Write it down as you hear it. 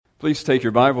Please take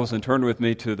your Bibles and turn with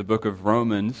me to the book of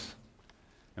Romans,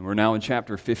 and we're now in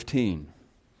chapter 15.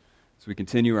 As we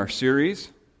continue our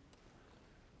series,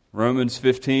 Romans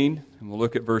 15, and we'll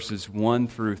look at verses 1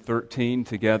 through 13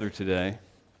 together today.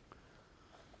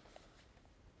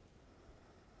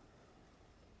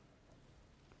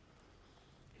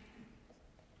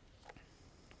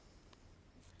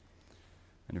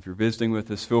 And if you're visiting with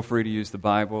us, feel free to use the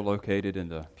Bible located in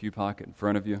the pew pocket in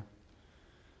front of you.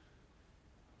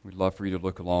 We'd love for you to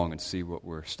look along and see what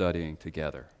we're studying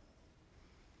together.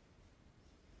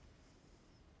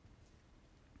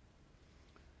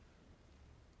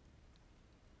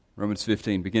 Romans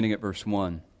 15, beginning at verse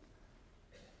 1.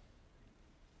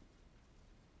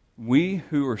 We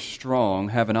who are strong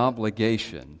have an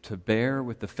obligation to bear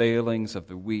with the failings of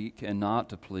the weak and not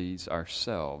to please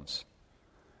ourselves.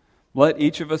 Let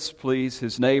each of us please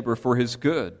his neighbor for his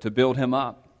good, to build him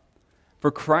up. For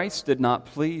Christ did not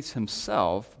please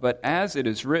himself, but as it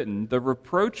is written, the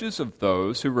reproaches of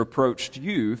those who reproached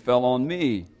you fell on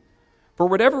me. For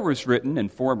whatever was written in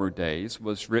former days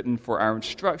was written for our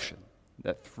instruction,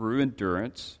 that through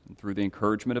endurance and through the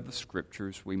encouragement of the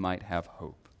Scriptures we might have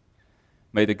hope.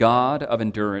 May the God of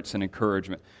endurance and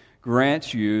encouragement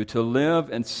grant you to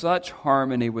live in such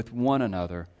harmony with one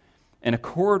another, in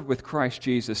accord with Christ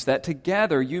Jesus, that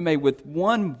together you may with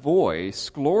one voice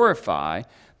glorify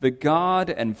the God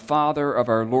and Father of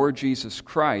our Lord Jesus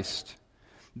Christ.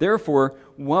 Therefore,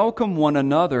 welcome one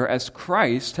another as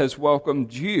Christ has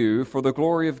welcomed you for the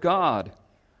glory of God.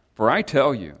 For I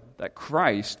tell you that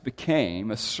Christ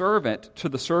became a servant to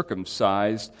the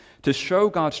circumcised to show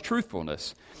God's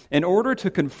truthfulness, in order to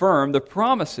confirm the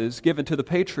promises given to the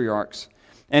patriarchs,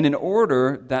 and in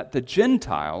order that the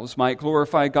Gentiles might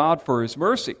glorify God for his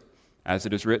mercy. As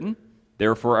it is written,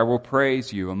 therefore I will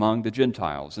praise you among the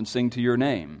Gentiles and sing to your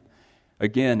name.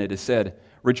 Again it is said,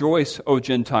 rejoice, O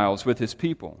Gentiles, with his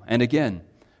people. And again,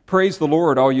 praise the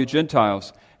Lord, all you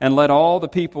Gentiles, and let all the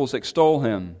peoples extol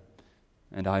him.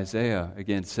 And Isaiah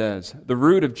again says, the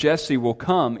root of Jesse will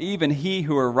come, even he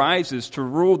who arises to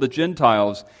rule the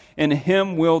Gentiles. In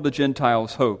him will the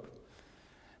Gentiles hope.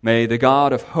 May the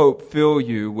God of hope fill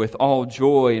you with all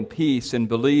joy and peace in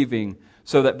believing,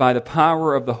 so that by the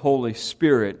power of the Holy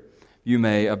Spirit you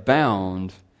may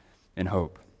abound in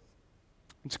hope.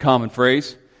 It's a common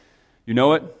phrase. You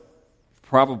know it. You've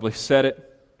probably said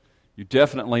it. You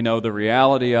definitely know the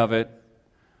reality of it.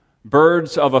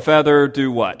 Birds of a feather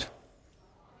do what?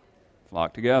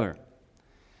 Flock together.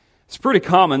 It's pretty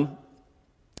common,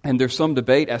 and there's some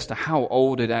debate as to how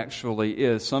old it actually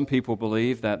is. Some people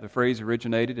believe that the phrase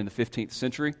originated in the 15th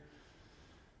century.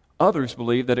 Others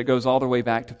believe that it goes all the way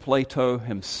back to Plato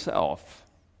himself,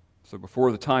 so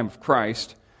before the time of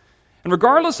Christ. And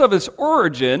regardless of its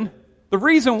origin, the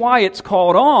reason why it's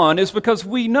called on is because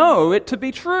we know it to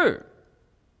be true.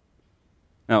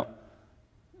 Now,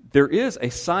 there is a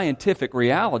scientific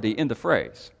reality in the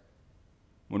phrase.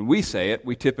 When we say it,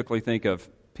 we typically think of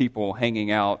people hanging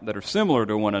out that are similar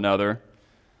to one another,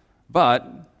 but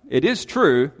it is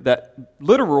true that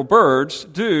literal birds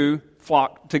do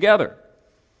flock together.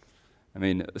 I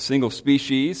mean, a single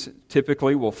species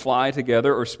typically will fly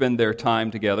together or spend their time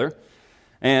together.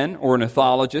 And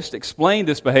ornithologists explain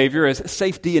this behavior as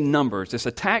safety in numbers. It's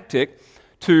a tactic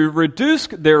to reduce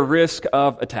their risk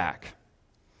of attack.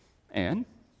 And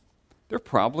there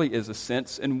probably is a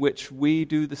sense in which we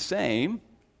do the same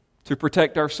to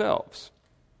protect ourselves.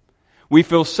 We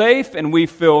feel safe and we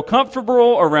feel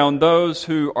comfortable around those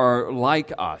who are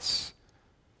like us.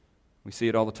 We see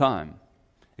it all the time.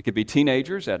 It could be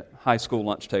teenagers at high school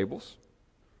lunch tables,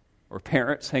 or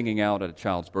parents hanging out at a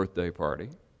child's birthday party,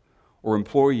 or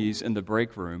employees in the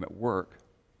break room at work.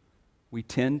 We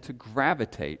tend to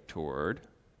gravitate toward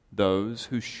those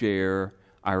who share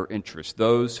our interests,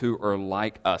 those who are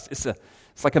like us.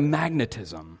 It's like a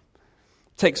magnetism.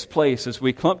 It takes place as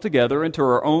we clump together into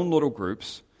our own little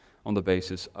groups on the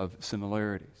basis of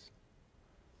similarities.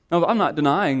 Now, I'm not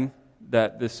denying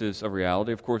that this is a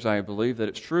reality. Of course, I believe that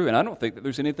it's true, and I don't think that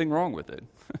there's anything wrong with it.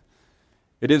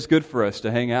 It is good for us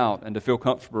to hang out and to feel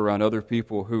comfortable around other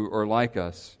people who are like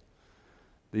us.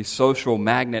 These social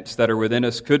magnets that are within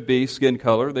us could be skin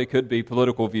color, they could be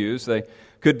political views, they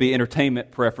could be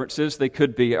entertainment preferences, they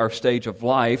could be our stage of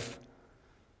life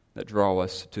that draw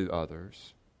us to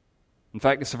others. In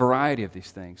fact, it's a variety of these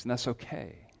things, and that's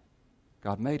okay.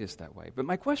 God made us that way. But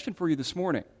my question for you this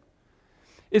morning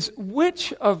is,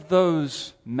 which of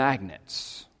those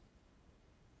magnets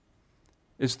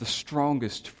is the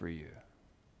strongest for you?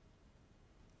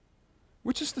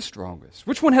 Which is the strongest?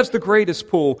 Which one has the greatest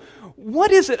pull?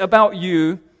 What is it about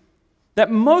you that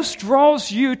most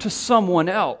draws you to someone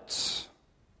else?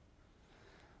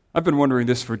 I've been wondering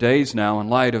this for days now in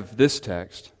light of this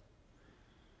text.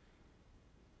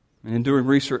 And in doing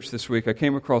research this week, I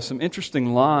came across some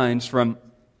interesting lines from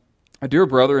a dear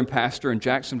brother and pastor in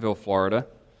Jacksonville, Florida.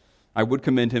 I would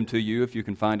commend him to you if you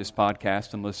can find his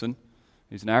podcast and listen.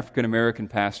 He's an African-American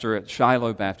pastor at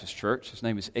Shiloh Baptist Church. His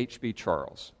name is H.B.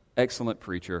 Charles. Excellent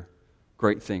preacher,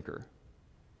 great thinker.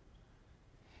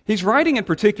 He's writing in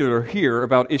particular here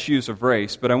about issues of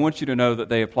race, but I want you to know that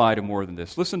they apply to more than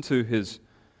this. Listen to his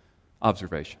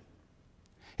observation.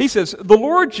 He says, "The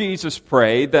Lord Jesus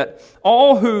prayed that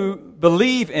all who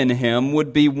believe in him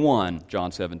would be one,"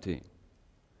 John 17.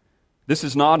 This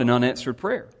is not an unanswered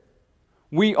prayer.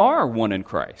 We are one in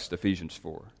Christ, Ephesians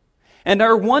 4. And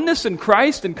our oneness in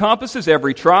Christ encompasses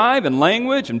every tribe and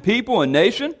language and people and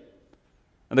nation.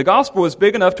 And the gospel is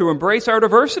big enough to embrace our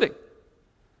diversity.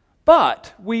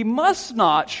 But we must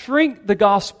not shrink the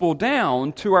gospel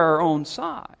down to our own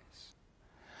size.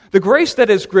 The grace that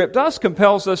has gripped us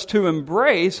compels us to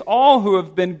embrace all who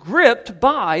have been gripped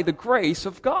by the grace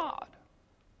of God.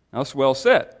 That's well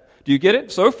said. Do you get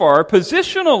it? So far,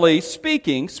 positionally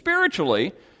speaking,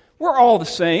 spiritually, we're all the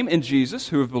same in Jesus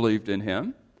who have believed in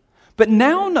him. But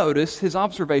now notice his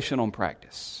observation on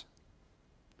practice.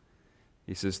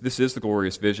 He says, "This is the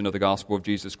glorious vision of the gospel of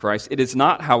Jesus Christ. It is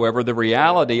not, however, the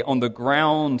reality on the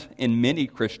ground in many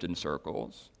Christian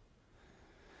circles.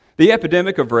 The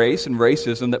epidemic of race and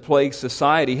racism that plagues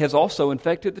society has also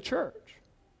infected the church.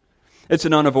 It's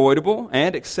an unavoidable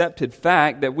and accepted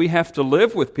fact that we have to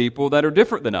live with people that are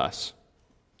different than us.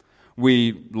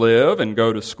 We live and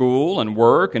go to school and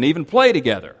work and even play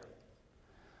together.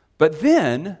 But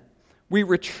then we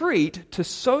retreat to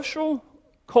social,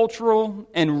 cultural,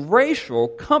 and racial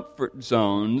comfort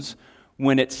zones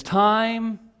when it's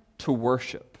time to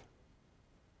worship."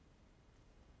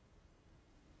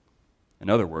 In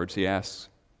other words, he asks,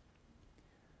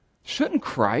 shouldn't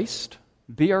Christ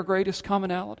be our greatest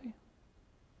commonality?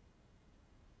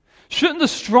 Shouldn't the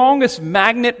strongest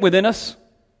magnet within us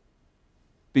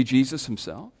be Jesus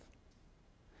himself?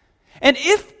 And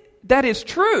if that is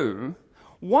true,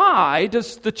 why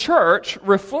does the church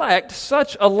reflect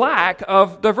such a lack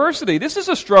of diversity? This is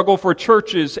a struggle for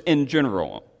churches in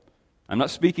general. I'm not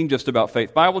speaking just about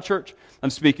Faith Bible Church. I'm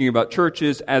speaking about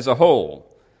churches as a whole.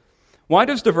 Why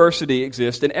does diversity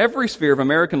exist in every sphere of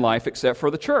American life except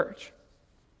for the church?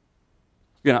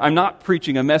 I'm not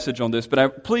preaching a message on this,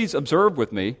 but please observe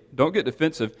with me. Don't get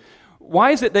defensive.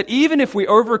 Why is it that even if we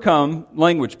overcome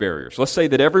language barriers, let's say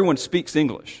that everyone speaks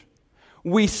English,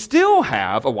 we still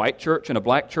have a white church and a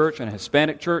black church and a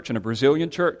Hispanic church and a Brazilian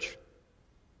church?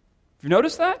 Have you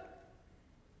noticed that?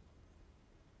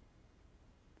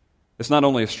 It's not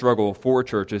only a struggle for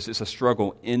churches, it's a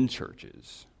struggle in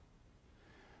churches.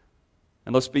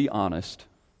 And let's be honest,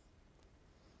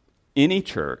 any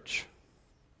church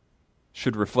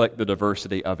should reflect the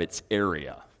diversity of its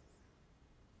area.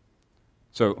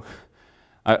 So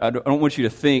I don't want you to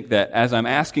think that as I'm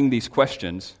asking these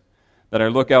questions, that I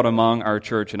look out among our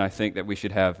church and I think that we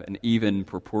should have an even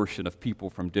proportion of people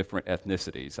from different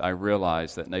ethnicities. I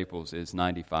realize that Naples is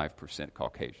 95%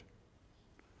 Caucasian.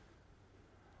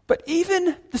 But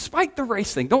even despite the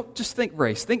race thing, don't just think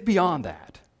race, think beyond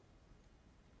that.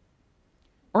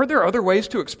 Are there other ways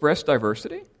to express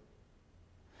diversity?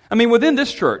 I mean, within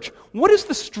this church, what is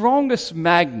the strongest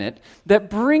magnet that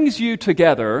brings you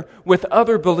together with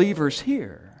other believers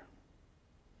here?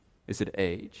 Is it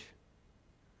age?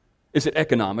 Is it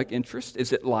economic interest?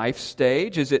 Is it life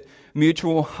stage? Is it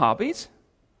mutual hobbies?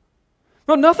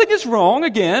 Well, nothing is wrong,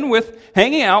 again, with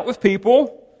hanging out with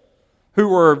people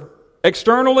who are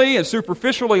externally and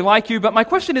superficially like you, but my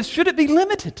question is, should it be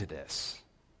limited to this?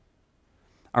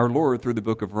 Our Lord, through the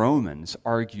book of Romans,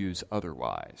 argues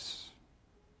otherwise.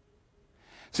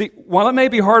 See, while it may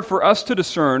be hard for us to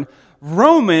discern,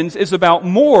 Romans is about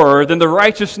more than the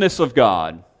righteousness of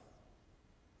God.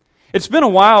 It's been a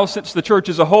while since the church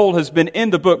as a whole has been in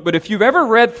the book, but if you've ever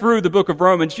read through the book of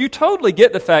Romans, you totally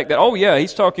get the fact that, oh yeah,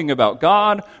 he's talking about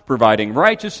God providing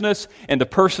righteousness and the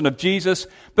person of Jesus,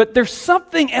 but there's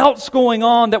something else going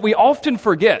on that we often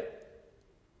forget.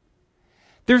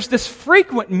 There's this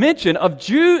frequent mention of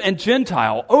Jew and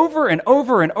Gentile over and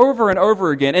over and over and over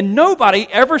again, and nobody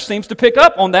ever seems to pick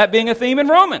up on that being a theme in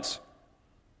Romans.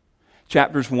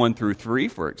 Chapters 1 through 3,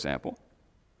 for example,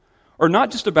 are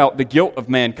not just about the guilt of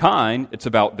mankind, it's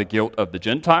about the guilt of the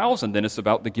Gentiles, and then it's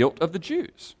about the guilt of the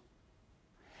Jews.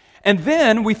 And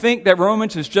then we think that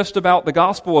Romans is just about the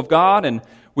gospel of God, and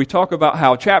we talk about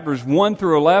how chapters 1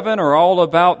 through 11 are all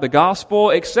about the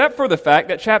gospel, except for the fact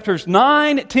that chapters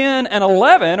 9, 10, and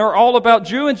 11 are all about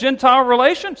Jew and Gentile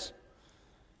relations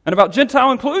and about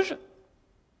Gentile inclusion.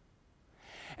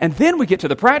 And then we get to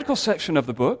the practical section of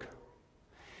the book,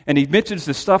 and he mentions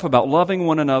this stuff about loving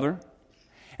one another,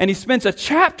 and he spends a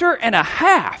chapter and a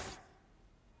half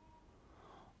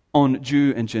on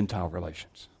Jew and Gentile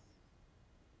relations.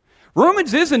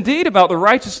 Romans is indeed about the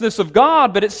righteousness of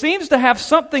God, but it seems to have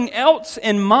something else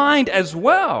in mind as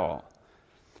well.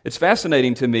 It's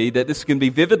fascinating to me that this can be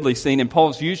vividly seen in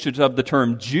Paul's usage of the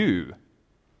term Jew.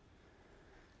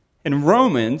 In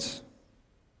Romans,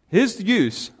 his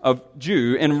use of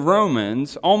Jew in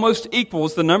Romans almost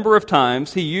equals the number of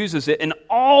times he uses it in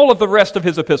all of the rest of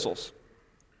his epistles.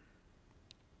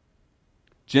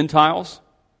 Gentiles,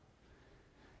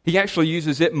 he actually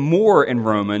uses it more in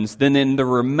Romans than in the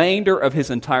remainder of his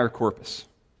entire corpus.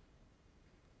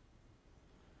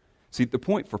 See, the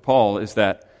point for Paul is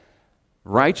that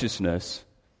righteousness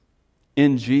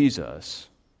in Jesus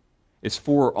is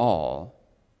for all,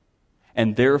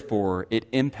 and therefore it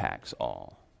impacts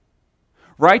all.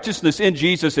 Righteousness in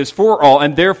Jesus is for all,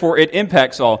 and therefore it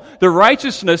impacts all. The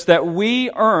righteousness that we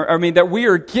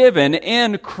are given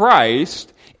in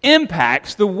Christ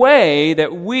impacts the way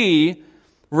that we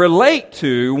relate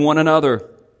to one another.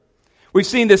 We've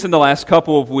seen this in the last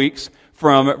couple of weeks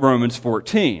from Romans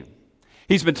 14.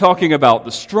 He's been talking about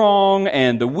the strong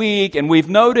and the weak, and we've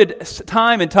noted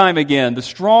time and time again, the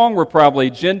strong were probably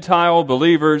Gentile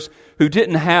believers who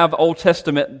didn't have Old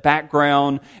Testament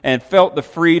background and felt the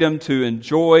freedom to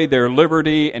enjoy their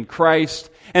liberty in Christ.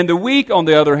 And the weak, on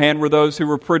the other hand, were those who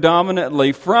were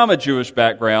predominantly from a Jewish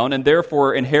background and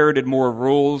therefore inherited more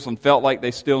rules and felt like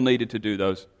they still needed to do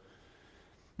those.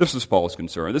 This is Paul's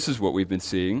concern. This is what we've been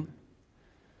seeing.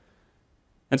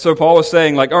 And so Paul is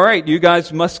saying, all right, you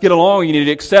guys must get along. You need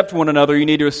to accept one another. You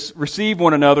need to receive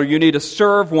one another. You need to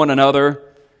serve one another.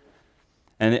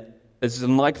 And as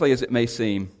unlikely as it may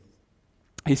seem,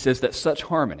 he says that such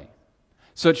harmony,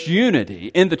 such unity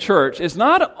in the church is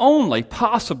not only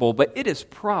possible, but it is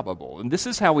probable. And this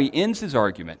is how he ends his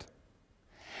argument.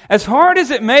 As hard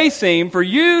as it may seem for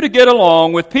you to get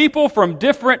along with people from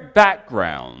different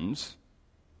backgrounds,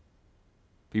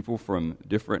 people from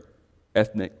different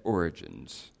ethnic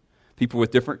origins, people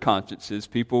with different consciences,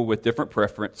 people with different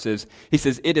preferences, he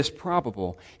says it is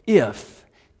probable if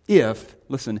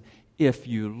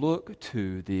you look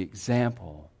to the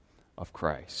example of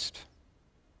Christ.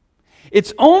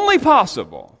 It's only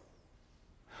possible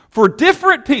for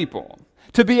different people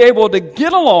to be able to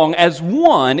get along as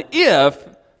one if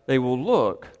they will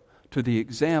look to the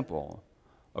example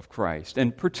of Christ.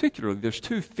 And particularly, there's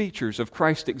two features of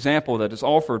Christ's example that is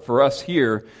offered for us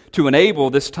here to enable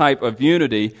this type of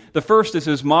unity. The first is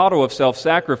his model of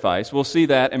self-sacrifice. We'll see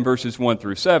that in verses 1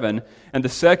 through 7. And the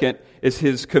second is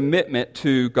his commitment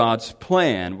to God's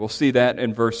plan. We'll see that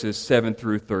in verses 7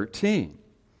 through 13.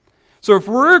 So if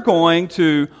we're going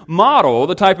to model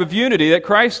the type of unity that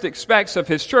Christ expects of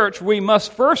his church, we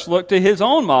must first look to his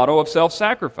own model of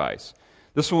self-sacrifice.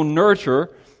 This will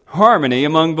nurture harmony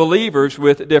among believers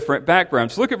with different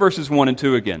backgrounds. Look at verses 1 and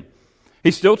 2 again.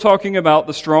 He's still talking about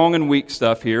the strong and weak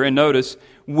stuff here. And notice,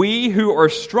 we who are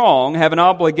strong have an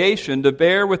obligation to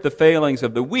bear with the failings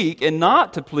of the weak and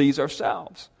not to please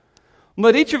ourselves.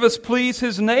 Let each of us please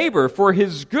his neighbor for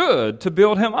his good, to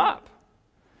build him up.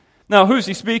 Now, who's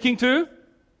he speaking to?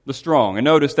 The strong. And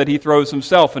notice that he throws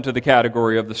himself into the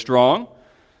category of the strong.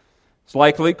 It's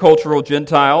likely cultural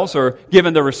Gentiles are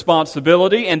given the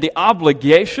responsibility and the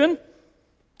obligation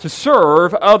to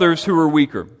serve others who are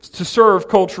weaker, to serve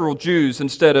cultural Jews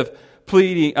instead of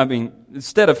pleasing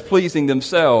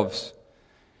themselves.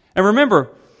 And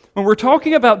remember, when we're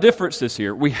talking about differences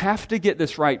here, we have to get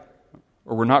this right,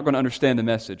 or we're not going to understand the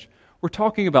message. We're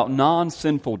talking about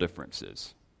non-sinful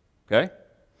differences. Okay?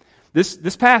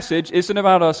 This passage isn't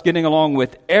about us getting along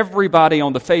with everybody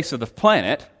on the face of the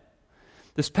planet.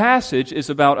 This passage is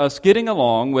about us getting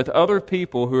along with other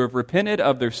people who have repented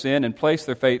of their sin and placed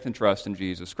their faith and trust in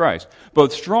Jesus Christ.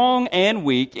 Both strong and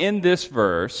weak in this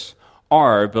verse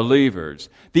are believers.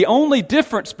 The only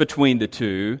difference between the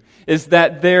two is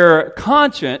that their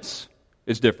conscience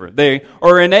is different. They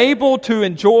are enabled to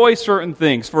enjoy certain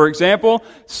things. For example,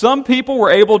 some people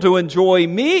were able to enjoy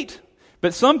meat,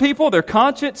 but some people, their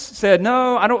conscience said,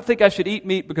 no, I don't think I should eat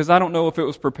meat because I don't know if it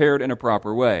was prepared in a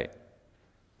proper way.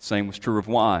 Same was true of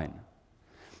wine.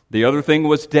 The other thing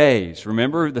was days.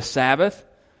 Remember the Sabbath?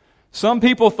 Some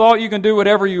people thought you can do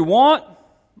whatever you want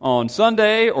on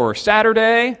Sunday or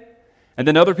Saturday. And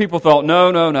then other people thought,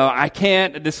 no, I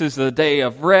can't. This is a day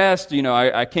of rest.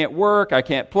 I can't work. I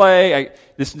can't play.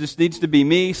 This just needs to be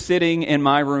me sitting in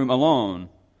my room alone.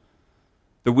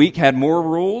 The weak had more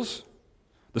rules.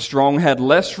 The strong had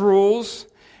less rules.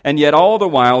 And yet all the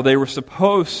while they were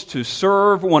supposed to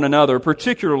serve one another,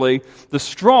 particularly the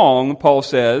strong, Paul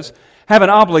says, have an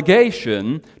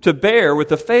obligation to bear with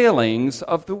the failings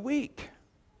of the weak.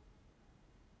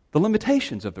 The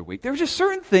limitations of the weak. There are just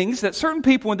certain things that certain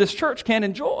people in this church can't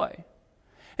enjoy.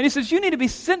 And he says you need to be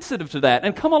sensitive to that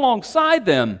and come alongside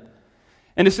them.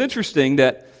 And it's interesting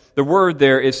that the word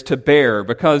there is to bear,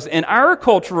 because in our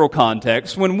cultural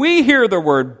context, when we hear the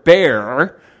word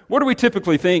bear, what do we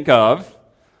typically think of?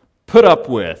 Put up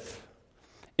with,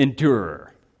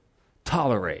 endure,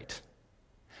 tolerate.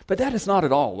 But that is not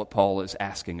at all what Paul is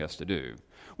asking us to do.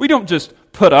 We don't just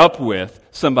put up with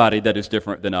somebody that is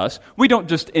different than us. We don't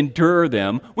just endure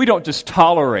them. We don't just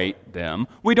tolerate them.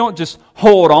 We don't just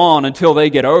hold on until they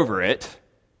get over it.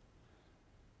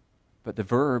 But the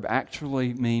verb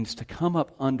actually means to come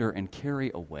up under and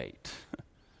carry a weight.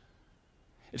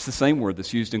 It's the same word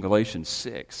that's used in Galatians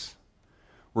 6,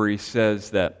 where he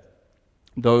says that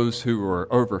those who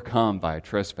are overcome by a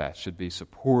trespass should be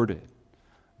supported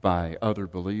by other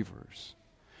believers.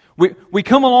 We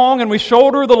come along and we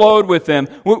shoulder the load with them.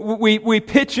 We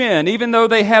pitch in. Even though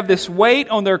they have this weight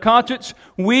on their conscience,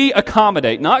 we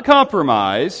accommodate, not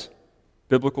compromise,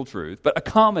 biblical truth, but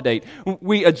accommodate.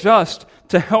 We adjust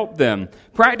to help them.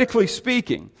 Practically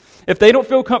speaking, if they don't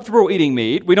feel comfortable eating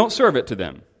meat, we don't serve it to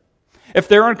them. If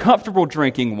they're uncomfortable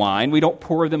drinking wine, we don't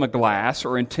pour them a glass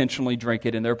or intentionally drink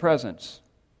it in their presence.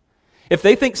 If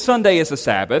they think Sunday is a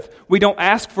Sabbath, we don't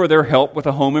ask for their help with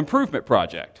a home improvement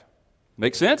project.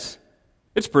 Make sense?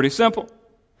 It's pretty simple.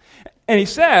 And he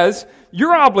says,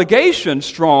 your obligation,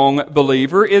 strong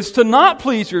believer, is to not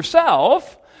please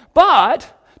yourself,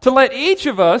 but to let each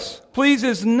of us please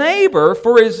his neighbor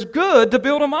for his good to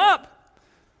build him up.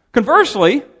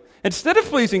 Conversely, instead of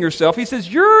pleasing yourself, he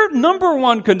says, your number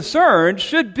one concern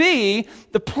should be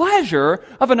the pleasure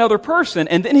of another person.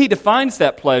 And then he defines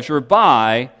that pleasure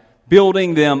by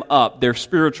building them up, their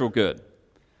spiritual good.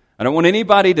 I don't want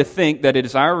anybody to think that it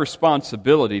is our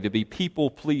responsibility to be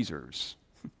people pleasers.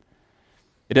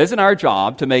 It isn't our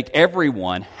job to make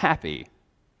everyone happy.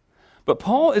 But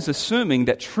Paul is assuming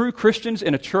that true Christians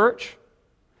in a church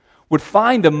would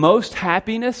find the most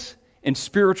happiness in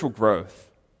spiritual growth.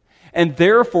 And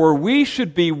therefore, we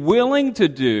should be willing to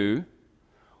do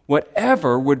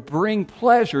whatever would bring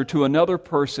pleasure to another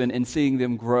person in seeing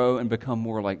them grow and become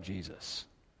more like Jesus.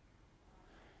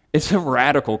 It's a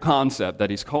radical concept that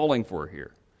he's calling for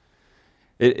here.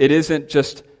 It isn't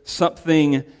just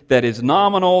something that is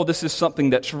nominal. This is something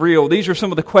that's real. These are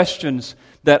some of the questions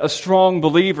that a strong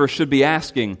believer should be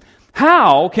asking.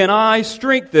 How can I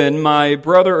strengthen my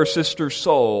brother or sister's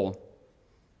soul?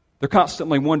 They're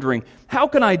constantly wondering, how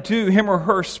can I do him or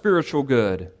her spiritual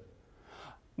good?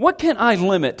 What can I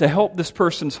limit to help this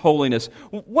person's holiness?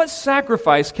 What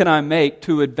sacrifice can I make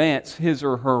to advance his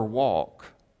or her walk?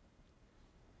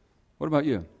 What about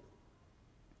you?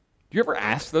 Do you ever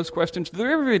ask those questions? Do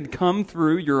they ever even come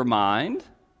through your mind?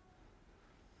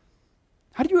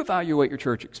 How do you evaluate your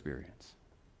church experience?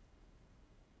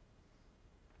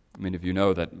 I mean, if you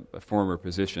know that a former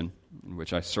position in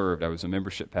which I served, I was a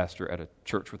membership pastor at a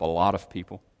church with a lot of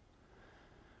people,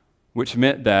 which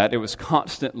meant that it was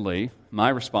constantly my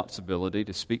responsibility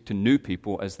to speak to new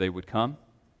people as they would come.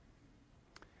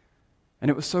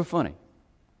 And it was so funny.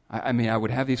 I mean, I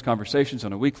would have these conversations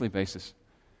on a weekly basis,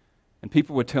 and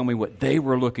people would tell me what they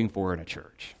were looking for in a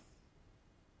church.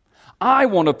 I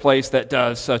want a place that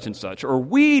does such and such, or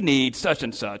we need such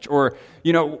and such, or,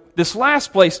 this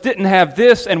last place didn't have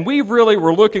this, and we really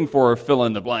were looking for a fill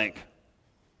in the blank.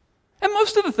 And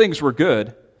most of the things were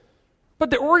good, but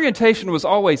the orientation was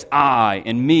always I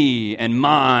and me and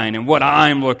mine and what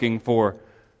I'm looking for.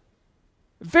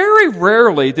 Very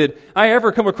rarely did I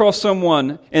ever come across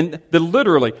someone in the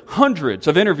literally hundreds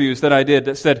of interviews that I did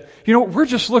that said, we're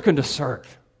just looking to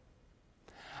serve.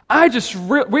 We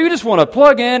just want to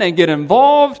plug in and get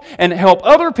involved and help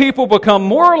other people become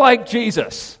more like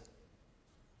Jesus.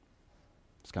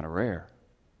 It's kind of rare.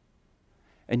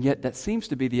 And yet that seems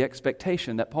to be the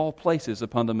expectation that Paul places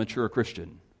upon the mature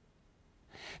Christian.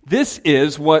 This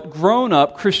is what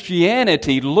grown-up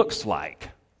Christianity looks like.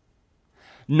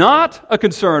 Not a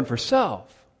concern for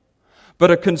self,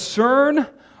 but a concern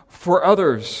for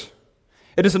others.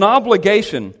 It is an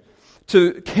obligation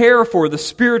to care for the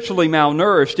spiritually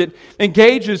malnourished. It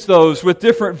engages those with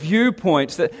different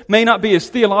viewpoints that may not be as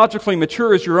theologically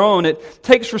mature as your own. It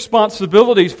takes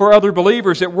responsibilities for other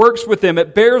believers. It works with them.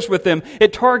 It bears with them.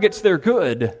 It targets their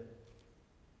good.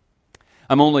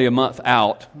 I'm only a month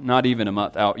out, not even a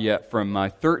month out yet, from my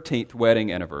 13th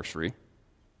wedding anniversary.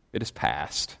 It has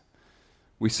passed.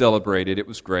 We celebrated. It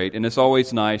was great. And it's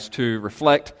always nice to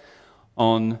reflect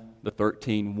on the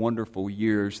 13 wonderful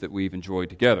years that we've enjoyed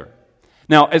together.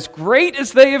 Now, as great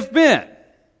as they have been,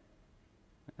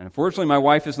 and unfortunately my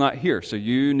wife is not here, so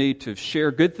you need to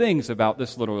share good things about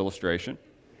this little illustration.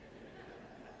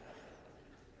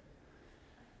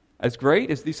 As great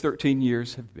as these 13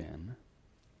 years have been,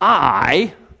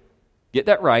 get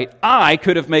that right, I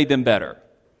could have made them better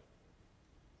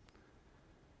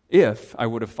if I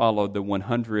would have followed the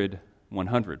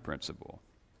 100-100 principle.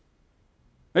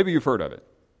 Maybe you've heard of it.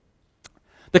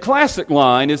 The classic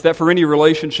line is that for any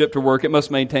relationship to work, it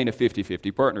must maintain a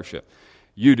 50-50 partnership.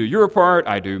 You do your part,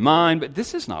 I do mine, but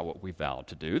this is not what we vowed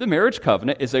to do. The marriage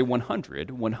covenant is a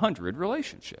 100-100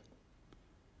 relationship.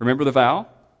 Remember the vow?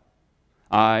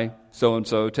 I,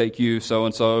 so-and-so, take you,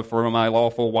 so-and-so, for my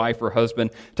lawful wife or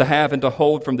husband, to have and to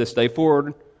hold from this day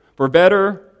forward, for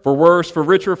better, for worse, for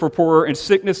richer, for poorer, in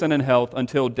sickness and in health,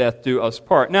 until death do us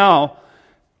part. Now,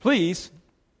 please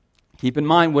keep in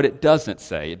mind what it doesn't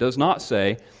say. It does not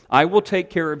say, I will take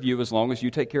care of you as long as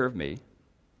you take care of me.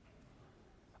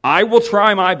 I will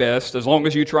try my best as long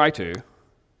as you try to.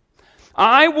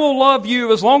 I will love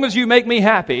you as long as you make me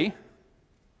happy.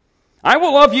 I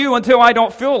will love you until I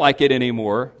don't feel like it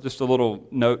anymore. Just a little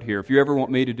note here. If you ever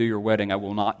want me to do your wedding, I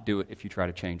will not do it if you try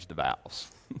to change the vows.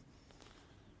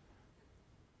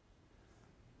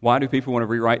 Why do people want to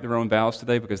rewrite their own vows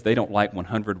today? Because they don't like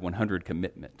 100-100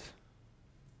 commitment.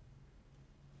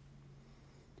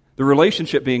 The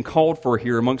relationship being called for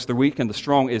here amongst the weak and the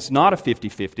strong is not a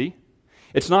 50-50.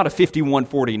 It's not a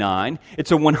 51-49.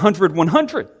 It's a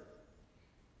 100-100.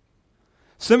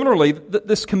 Similarly,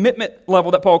 this commitment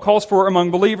level that Paul calls for among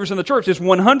believers in the church is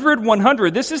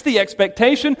 100-100. This is the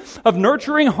expectation of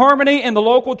nurturing harmony in the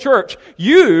local church.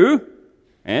 You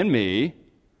and me,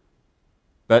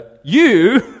 but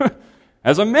you,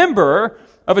 as a member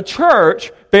of a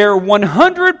church, bear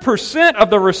 100% of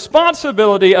the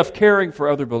responsibility of caring for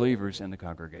other believers in the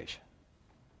congregation.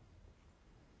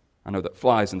 I know that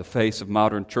flies in the face of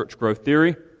modern church growth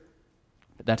theory,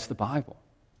 but that's the Bible.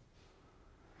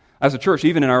 As a church,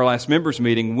 even in our last members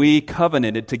meeting, we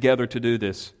covenanted together to do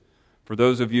this. For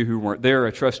those of you who weren't there,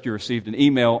 I trust you received an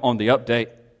email on the update.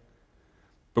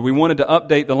 But we wanted to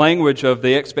update the language of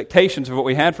the expectations of what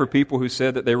we had for people who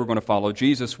said that they were going to follow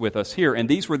Jesus with us here. And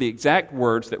these were the exact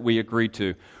words that we agreed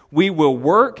to. We will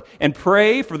work and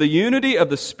pray for the unity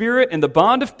of the Spirit and the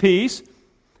bond of peace,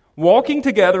 walking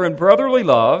together in brotherly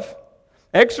love,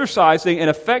 exercising an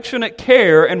affectionate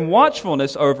care and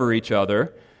watchfulness over each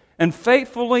other, and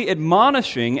faithfully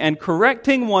admonishing and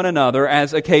correcting one another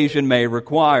as occasion may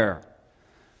require.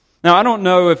 Now, I don't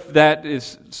know if that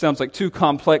sounds like too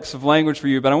complex of language for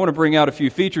you, but I want to bring out a few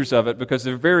features of it because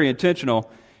they're very intentional.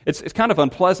 It's kind of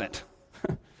unpleasant.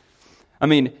 I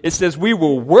mean, it says we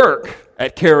will work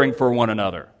at caring for one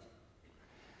another.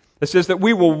 It says that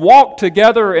we will walk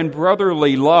together in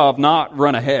brotherly love, not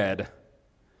run ahead.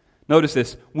 Notice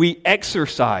this, we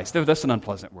exercise, that's an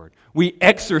unpleasant word. We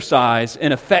exercise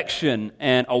an affection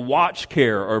and a watch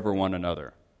care over one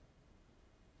another.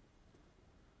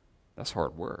 That's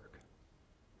hard work.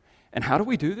 And how do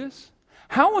we do this?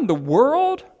 How in the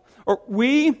world are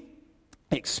we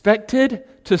expected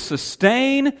to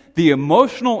sustain the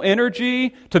emotional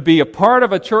energy to be a part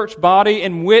of a church body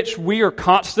in which we are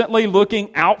constantly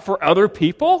looking out for other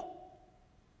people?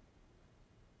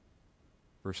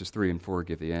 Verses 3 and 4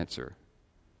 give the answer.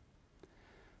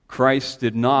 Christ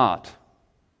did not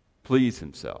please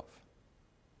himself,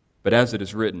 but as it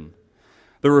is written,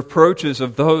 the reproaches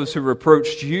of those who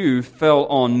reproached you fell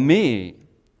on me.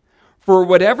 For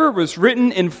whatever was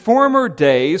written in former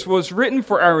days was written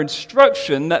for our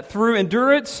instruction, that through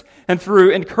endurance and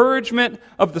through encouragement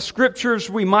of the Scriptures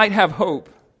we might have hope.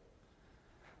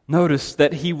 Notice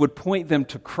that he would point them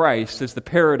to Christ as the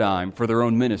paradigm for their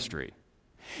own ministry.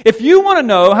 If you want to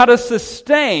know how to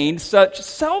sustain such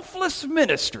selfless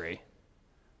ministry,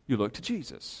 you look to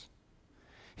Jesus.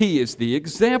 He is the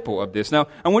example of this. Now,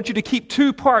 I want you to keep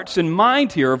two parts in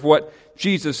mind here of what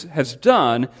Jesus has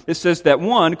done. It says that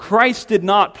one, Christ did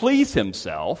not please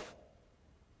himself.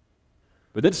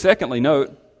 But then secondly,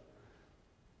 note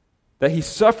that he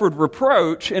suffered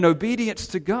reproach in obedience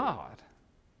to God.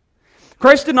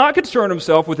 Christ did not concern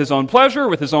himself with his own pleasure,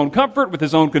 with his own comfort, with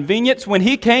his own convenience. When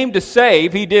he came to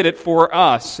save, he did it for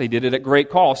us. He did it at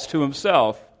great cost to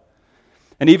himself.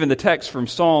 And even the text from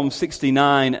Psalm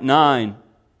 69:9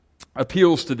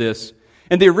 appeals to this.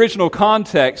 In the original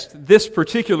context, this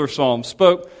particular psalm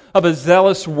spoke of a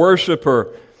zealous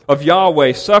worshiper of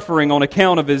Yahweh suffering on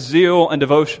account of his zeal and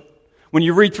devotion. When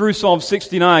you read through Psalm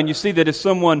 69, you see that it's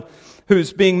someone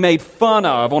who's being made fun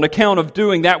of on account of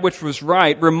doing that which was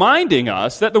right, reminding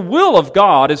us that the will of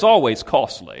God is always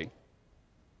costly.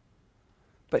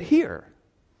 But here,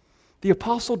 the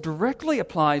apostle directly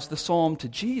applies the psalm to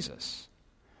Jesus,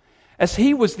 as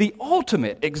he was the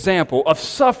ultimate example of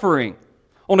suffering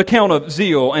on account of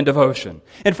zeal and devotion.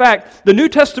 In fact, the New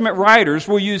Testament writers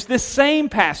will use this same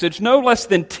passage no less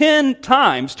than 10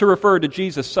 times to refer to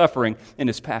Jesus' suffering in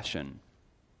his passion.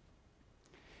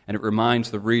 And it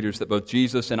reminds the readers that both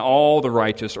Jesus and all the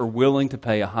righteous are willing to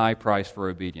pay a high price for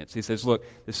obedience. He says, look,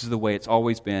 this is the way it's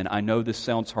always been. I know this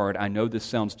sounds hard. I know this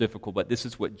sounds difficult, but this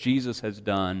is what Jesus has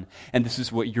done, and this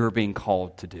is what you're being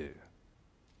called to do.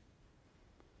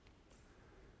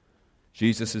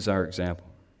 Jesus is our example.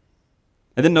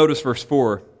 And then notice verse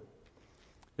 4.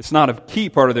 It's not a key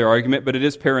part of their argument, but it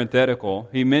is parenthetical.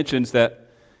 He mentions that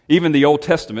even the Old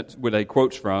Testament, where they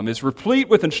quotes from, is replete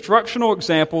with instructional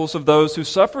examples of those who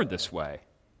suffered this way.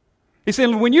 He's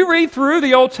saying, when you read through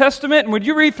the Old Testament and when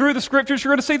you read through the Scriptures,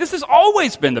 you're going to see this has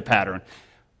always been the pattern.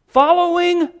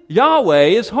 Following Yahweh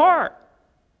is hard.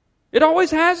 It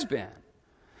always has been.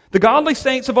 The godly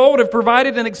saints of old have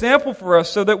provided an example for us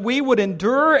so that we would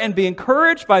endure and be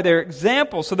encouraged by their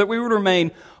example, so that we would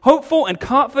remain hopeful and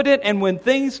confident and when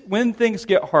things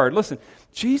get hard. Listen,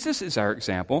 Jesus is our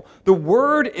example. The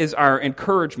Word is our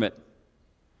encouragement.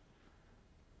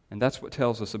 And that's what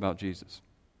tells us about Jesus.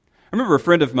 I remember a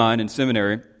friend of mine in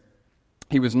seminary.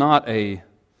 He was not a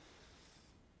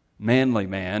manly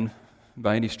man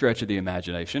by any stretch of the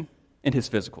imagination in his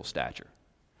physical stature,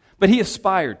 but he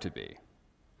aspired to be.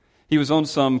 He was on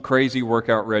some crazy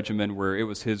workout regimen where it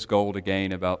was his goal to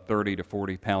gain about 30 to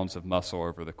 40 pounds of muscle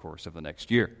over the course of the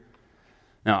next year.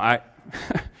 Now,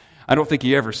 I don't think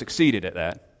he ever succeeded at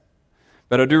that,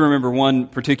 but I do remember one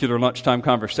particular lunchtime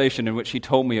conversation in which he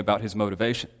told me about his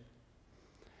motivation.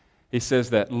 He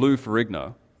says that Lou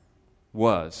Ferrigno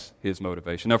was his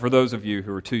motivation. Now, for those of you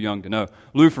who are too young to know,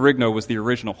 Lou Ferrigno was the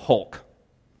original Hulk.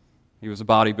 He was a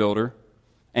bodybuilder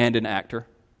and an actor,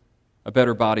 a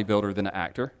better bodybuilder than an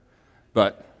actor.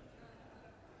 But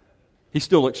he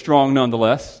still looked strong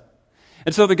nonetheless.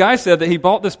 And so the guy said that he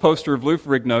bought this poster of Lou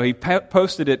Ferrigno. He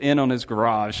posted it in on his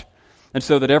garage. And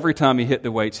so that every time he hit the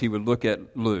weights, he would look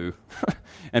at Lou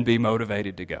and be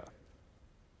motivated to go.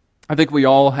 I think we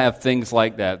all have things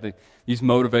like that, these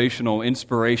motivational,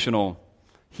 inspirational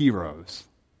heroes.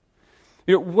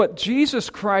 You know, what Jesus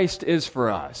Christ is for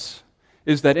us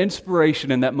is that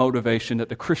inspiration and that motivation that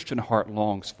the Christian heart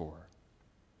longs for.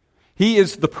 He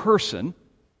is the person,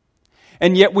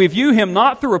 and yet we view him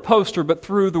not through a poster, but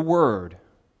through the Word.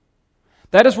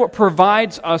 That is what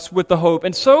provides us with the hope.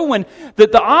 And so when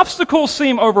the obstacles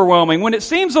seem overwhelming, when it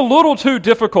seems a little too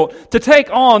difficult to take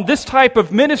on this type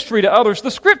of ministry to others, the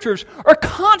Scriptures are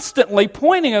constantly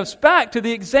pointing us back to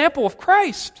the example of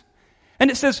Christ. And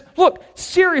it says, look,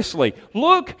 seriously,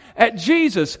 look at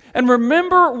Jesus and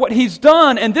remember what He's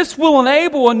done, and this will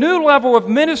enable a new level of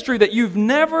ministry that you've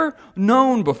never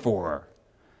known before.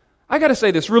 I got to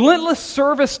say this, relentless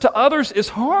service to others is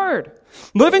hard.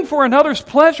 Living for another's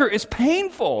pleasure is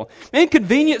painful.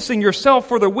 Inconveniencing yourself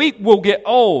for the week will get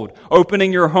old.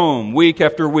 Opening your home week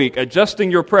after week, adjusting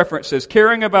your preferences,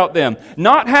 caring about them,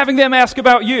 not having them ask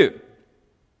about you.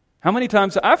 How many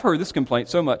times I've heard this complaint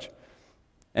so much.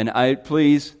 And I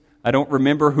don't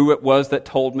remember who it was that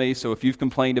told me, so if you've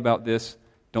complained about this,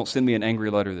 don't send me an angry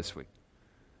letter this week.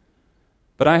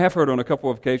 But I have heard on a couple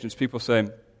of occasions people say,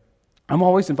 I'm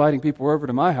always inviting people over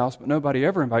to my house, but nobody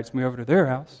ever invites me over to their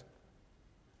house.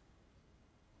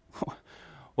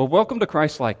 Well, welcome to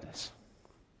Christ-likeness.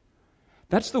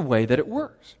 That's the way that it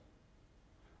works.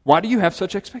 Why do you have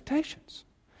such expectations?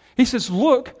 He says,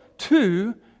 look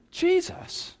to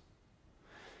Jesus.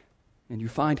 And you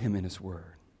find Him in His Word.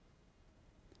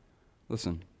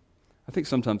 Listen, I think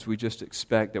sometimes we just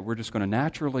expect that we're just going to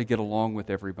naturally get along with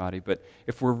everybody, but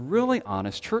if we're really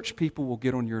honest, church people will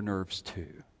get on your nerves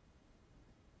too.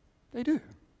 They do.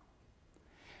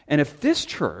 And if this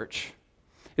church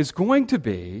is going to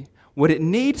be what it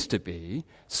needs to be,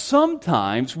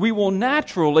 sometimes we will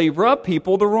naturally rub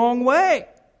people the wrong way.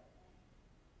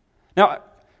 Now,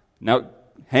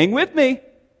 hang with me.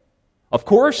 Of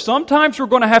course, sometimes we're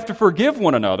going to have to forgive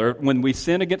one another when we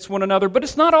sin against one another, but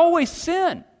it's not always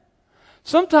sin.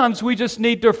 Sometimes we just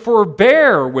need to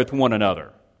forbear with one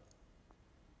another.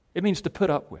 It means to put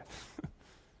up with.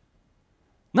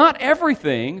 Not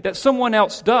everything that someone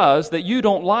else does that you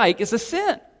don't like is a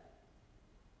sin.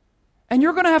 And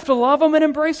you're going to have to love them and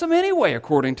embrace them anyway,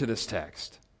 according to this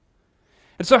text.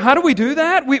 And so how do we do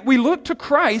that? We look to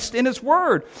Christ in His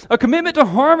Word. A commitment to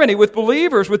harmony with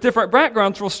believers with different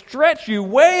backgrounds will stretch you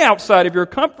way outside of your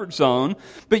comfort zone,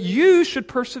 but you should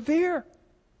persevere.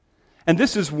 And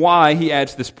this is why he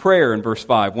adds this prayer in verse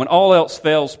 5. When all else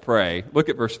fails, pray. Look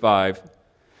at verse 5.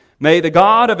 May the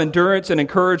God of endurance and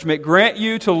encouragement grant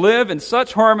you to live in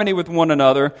such harmony with one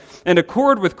another, in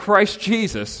accord with Christ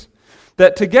Jesus,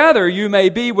 that together you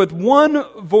may with one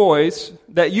voice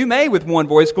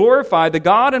glorify the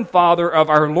God and Father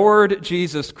of our Lord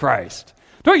Jesus Christ.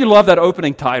 Don't you love that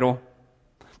opening title?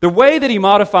 The way that he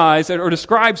modifies or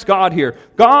describes God here.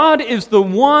 God is the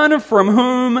one from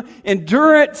whom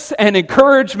endurance and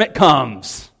encouragement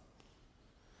comes.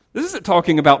 This isn't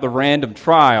talking about the random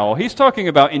trial. He's talking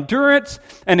about endurance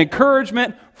and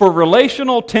encouragement for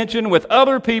relational tension with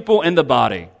other people in the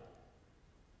body.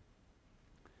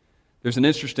 There's an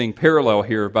interesting parallel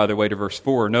here, by the way, to verse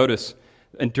 4. Notice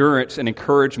endurance and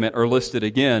encouragement are listed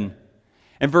again.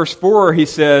 In verse 4, he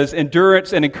says,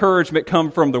 endurance and encouragement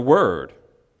come from the Word.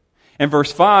 In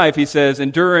verse 5, he says,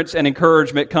 endurance and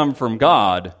encouragement come from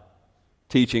God,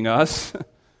 teaching us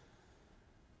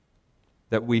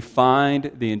that we find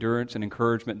the endurance and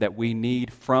encouragement that we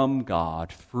need from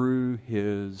God through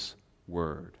His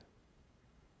Word.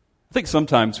 I think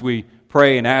sometimes we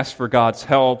pray and ask for God's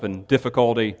help and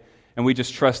difficulty, and we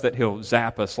just trust that He'll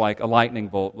zap us like a lightning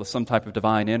bolt with some type of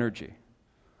divine energy,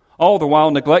 all the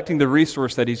while neglecting the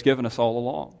resource that He's given us all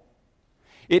along.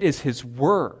 It is His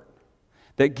Word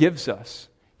that gives us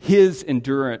His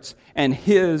endurance and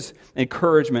His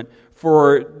encouragement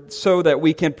so that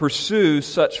we can pursue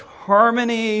such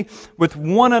harmony with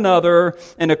one another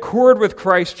in accord with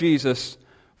Christ Jesus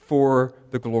for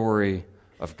the glory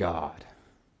of God.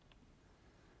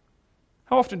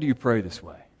 How often do you pray this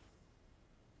way?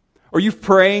 Are you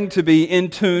praying to be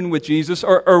in tune with Jesus?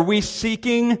 Or are we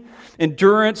seeking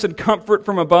endurance and comfort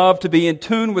from above to be in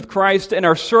tune with Christ in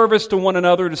our service to one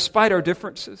another despite our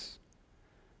differences?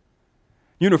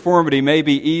 Uniformity may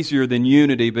be easier than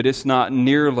unity, but it's not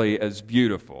nearly as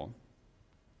beautiful.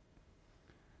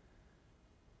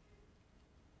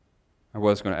 I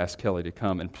was going to ask Kelly to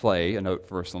come and play a note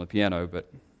for us on the piano, but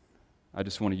I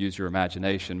just want to use your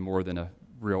imagination more than a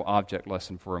real object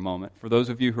lesson for a moment. For those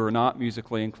of you who are not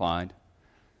musically inclined,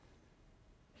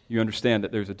 you understand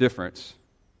that there's a difference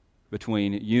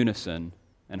between unison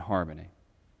and harmony.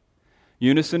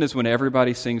 Unison is when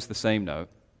everybody sings the same note.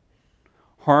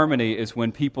 Harmony is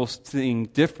when people sing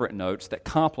different notes that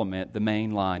complement the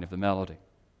main line of the melody.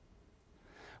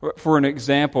 For an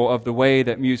example of the way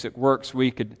that music works, we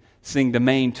could sing the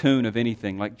main tune of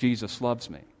anything, like Jesus Loves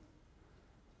Me.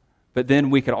 But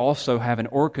then we could also have an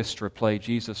orchestra play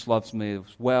Jesus Loves Me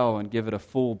as well and give it a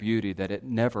full beauty that it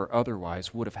never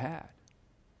otherwise would have had.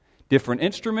 Different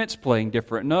instruments playing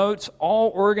different notes, all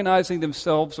organizing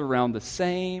themselves around the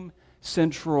same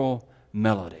central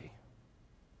melody.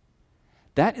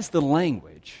 That is the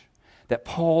language that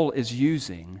Paul is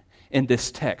using in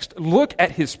this text. Look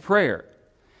at his prayer.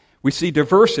 We see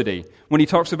diversity when he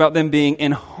talks about them being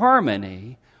in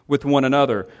harmony with one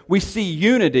another. We see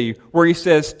unity where he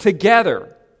says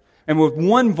together and with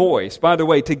one voice. By the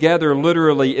way, together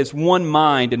literally is one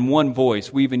mind and one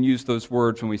voice. We even used those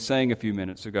words when we sang a few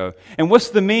minutes ago. And what's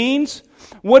the means?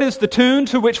 What is the tune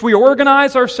to which we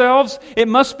organize ourselves? It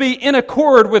must be in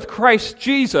accord with Christ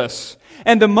Jesus.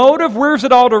 And the motive, where's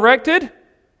it all directed?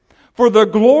 For the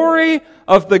glory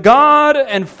of the God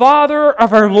and Father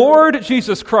of our Lord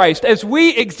Jesus Christ. As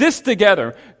we exist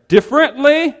together,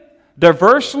 differently,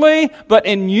 diversely, but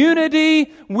in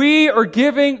unity, we are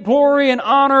giving glory and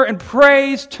honor and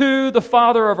praise to the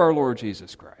Father of our Lord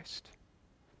Jesus Christ.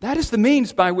 That is the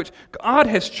means by which God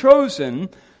has chosen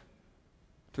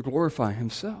to glorify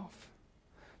Himself.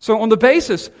 So on the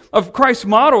basis of Christ's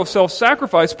model of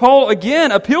self-sacrifice, Paul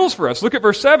again appeals for us. Look at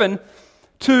verse 7.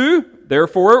 To,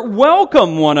 therefore,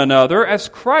 welcome one another as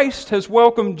Christ has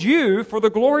welcomed you for the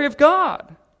glory of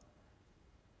God.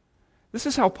 This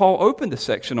is how Paul opened the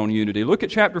section on unity. Look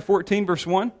at chapter 14, verse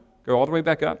 1. Go all the way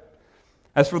back up.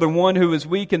 As for the one who is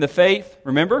weak in the faith,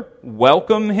 remember,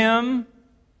 welcome him,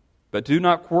 but do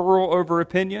not quarrel over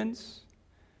opinions.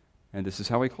 And this is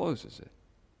how he closes it.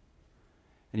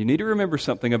 And you need to remember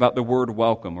something about the word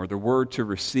welcome, or the word to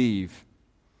receive.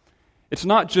 It's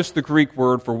not just the Greek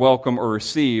word for welcome or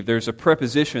receive. There's a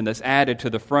preposition that's added to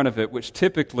the front of it, which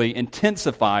typically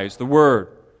intensifies the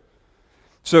word.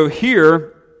 So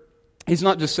here, he's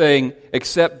not just saying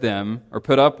accept them, or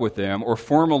put up with them, or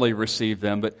formally receive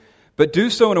them, but do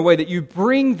so in a way that you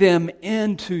bring them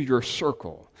into your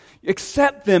circle.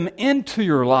 Accept them into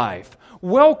your life.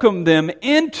 Welcome them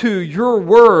into your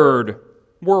world.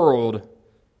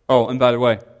 Oh, and by the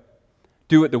way,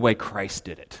 do it the way Christ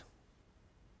did it.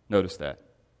 Notice that.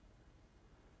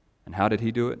 And how did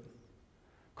He do it?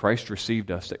 Christ received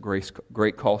us at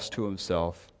great cost to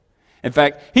Himself In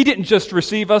fact, He didn't just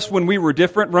receive us when we were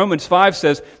different. Romans 5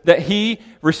 says that He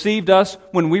received us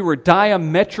when we were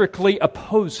diametrically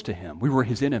opposed to Him. We were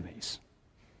His enemies.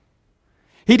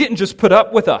 He didn't just put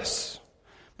up with us,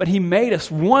 but He made us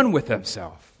one with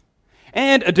Himself.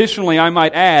 And additionally, I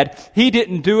might add, He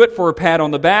didn't do it for a pat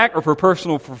on the back or for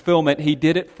personal fulfillment. He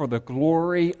did it for the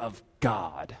glory of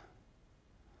God.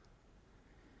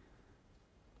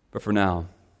 But for now,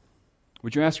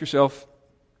 would you ask yourself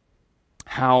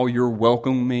how your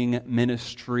welcoming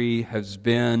ministry has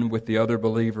been with the other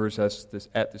believers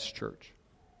at this church?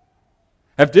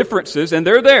 Have differences, and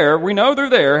they're there, we know they're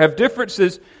there, have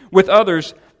differences with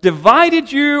others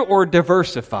divided you or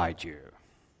diversified you?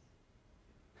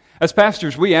 As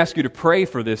pastors, we ask you to pray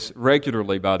for this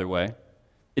regularly, by the way.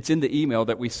 It's in the email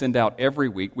that we send out every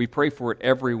week. We pray for it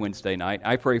every Wednesday night.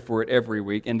 I pray for it every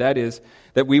week, and that is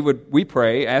that we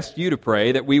pray, ask you to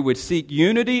pray, that we would seek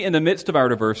unity in the midst of our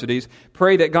diversities,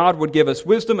 pray that God would give us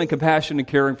wisdom and compassion in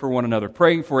caring for one another,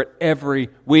 praying for it every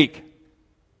week.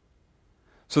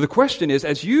 So the question is,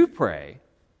 as you pray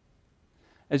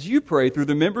through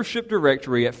the membership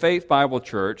directory at Faith Bible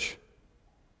Church,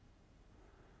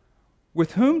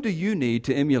 with whom do you need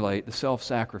to emulate the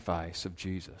self-sacrifice of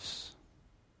Jesus?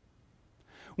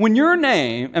 When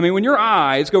your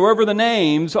eyes go over the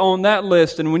names on that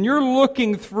list, and when you're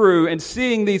looking through and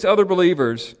seeing these other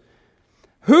believers,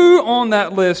 who on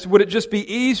that list would it just be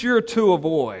easier to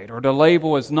avoid or to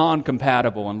label as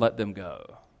non-compatible and let them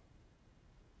go?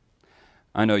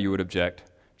 I know you would object.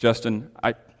 Justin,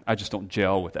 I just don't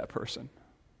gel with that person.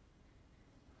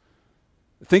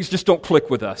 Things just don't click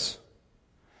with us.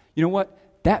 You know what?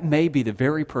 That may be the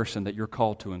very person that you're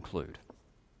called to include.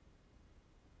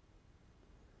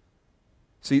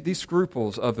 See, these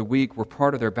scruples of the weak were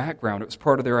part of their background. It was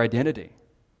part of their identity.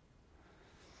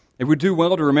 It would do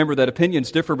well to remember that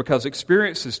opinions differ because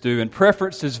experiences do, and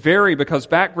preferences vary because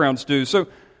backgrounds do. So,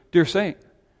 dear saint,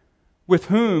 with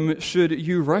whom should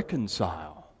you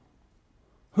reconcile?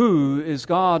 Who is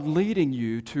God leading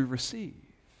you to receive?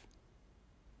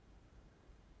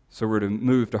 So we're to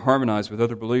move to harmonize with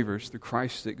other believers through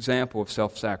Christ's example of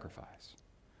self-sacrifice.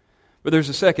 But there's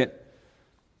a second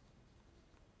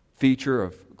feature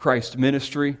of Christ's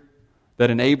ministry that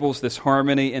enables this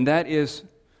harmony, and that is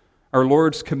our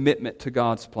Lord's commitment to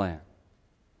God's plan.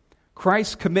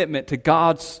 Christ's commitment to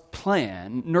God's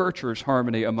plan nurtures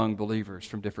harmony among believers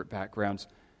from different backgrounds.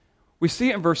 We see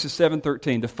it in verses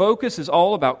 7-13. The focus is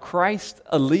all about Christ's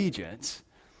allegiance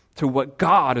to what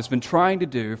God has been trying to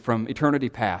do from eternity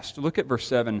past. Look at verse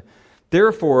 7.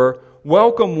 Therefore,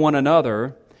 welcome one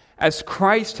another as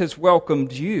Christ has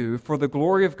welcomed you for the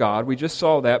glory of God. We just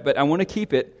saw that, but I want to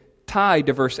keep it tied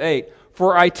to verse 8.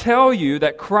 For I tell you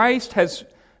that Christ has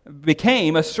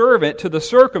became a servant to the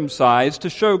circumcised to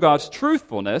show God's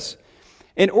truthfulness,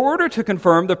 in order to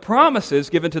confirm the promises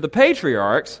given to the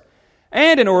patriarchs,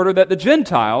 and in order that the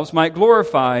Gentiles might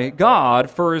glorify God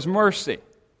for His mercy.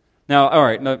 Now, all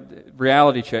right,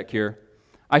 reality check here.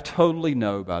 I totally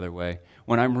know, by the way,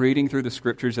 when I'm reading through the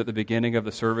Scriptures at the beginning of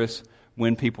the service,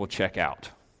 when people check out.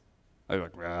 I'm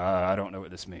like, I don't know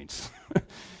what this means.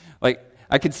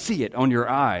 I could see it on your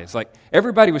eyes. Like,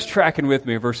 everybody was tracking with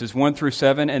me verses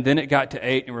 1-7, and then it got to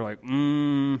 8, and we're like,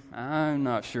 I'm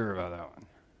not sure about that one.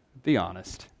 Be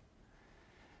honest.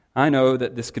 I know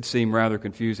that this could seem rather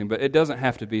confusing, but it doesn't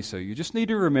have to be so. You just need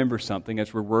to remember something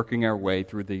as we're working our way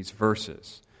through these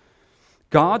verses.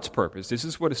 God's purpose, this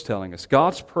is what it's telling us,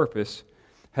 God's purpose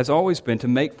has always been to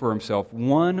make for Himself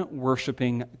one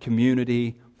worshiping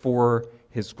community for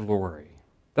His glory.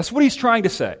 That's what He's trying to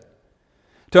say.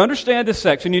 To understand this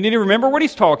section, you need to remember what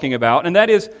He's talking about, and that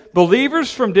is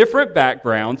believers from different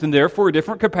backgrounds and therefore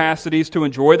different capacities to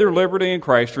enjoy their liberty in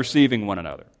Christ receiving one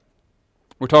another.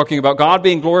 We're talking about God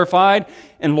being glorified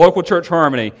in local church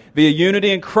harmony via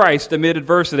unity in Christ amid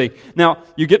adversity. Now,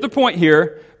 you get the point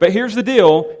here, but here's the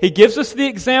deal. He gives us the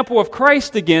example of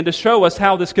Christ again to show us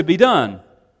how this could be done.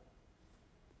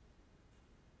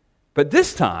 But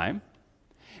this time,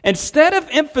 instead of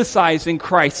emphasizing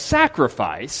Christ's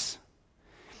sacrifice,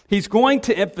 He's going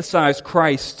to emphasize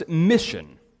Christ's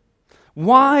mission.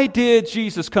 Why did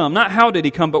Jesus come? Not how did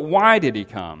He come, but why did He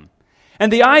come?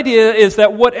 And the idea is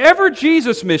that whatever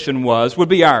Jesus' mission was would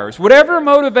be ours. Whatever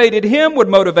motivated Him would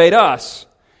motivate us.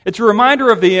 It's a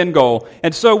reminder of the end goal.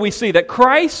 And so we see that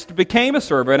Christ became a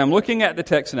servant. I'm looking at the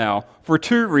text now for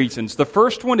two reasons. The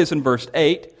first one is in verse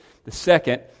 8. The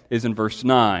second is in verse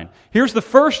 9. Here's the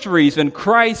first reason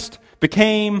Christ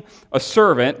became a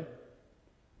servant.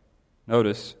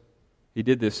 Notice, He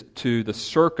did this to the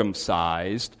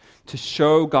circumcised to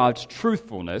show God's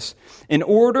truthfulness in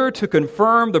order to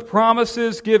confirm the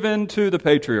promises given to the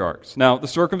patriarchs. Now, the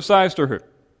circumcised are who?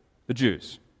 The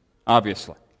Jews,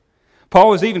 obviously.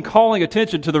 Paul is even calling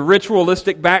attention to the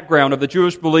ritualistic background of the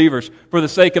Jewish believers for the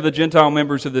sake of the Gentile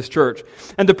members of this church.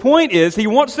 And the point is, he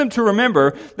wants them to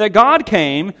remember that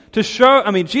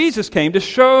Jesus came to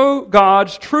show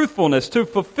God's truthfulness, to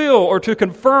fulfill or to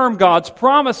confirm God's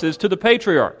promises to the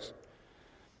patriarchs.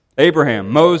 Abraham,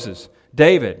 Moses,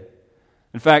 David.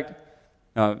 In fact,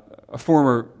 a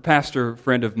former pastor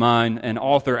friend of mine and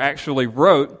author actually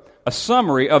wrote a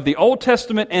summary of the Old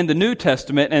Testament and the New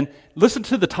Testament, and listen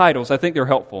to the titles. I think they're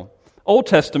helpful. Old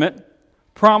Testament,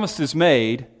 promises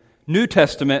made. New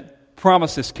Testament,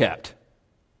 promises kept.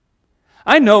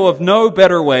 I know of no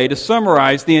better way to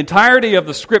summarize the entirety of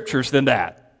the Scriptures than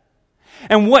that.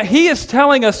 And what he is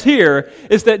telling us here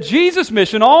is that Jesus'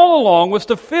 mission all along was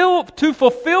to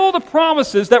fulfill the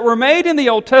promises that were made in the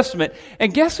Old Testament.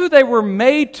 And guess who they were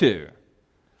made to?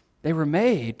 They were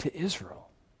made to Israel.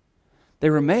 They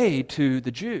were made to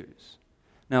the Jews.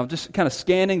 Now, just kind of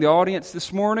scanning the audience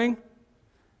this morning,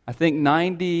 I think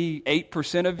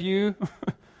 98% of you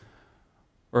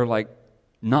are like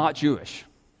not Jewish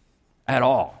at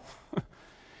all.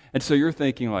 And so you're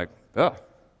thinking like, oh,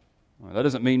 well, that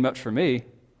doesn't mean much for me.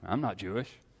 I'm not Jewish.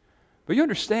 But you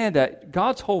understand that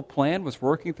God's whole plan was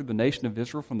working through the nation of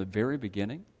Israel from the very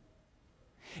beginning.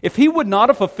 If He would not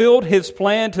have fulfilled His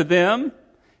plan to them,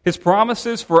 His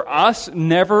promises for us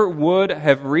never would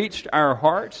have reached our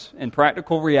hearts in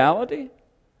practical reality.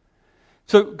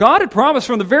 So God had promised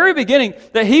from the very beginning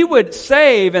that He would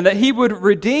save and that He would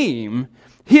redeem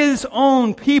His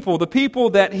own people, the people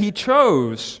that He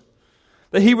chose,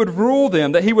 that He would rule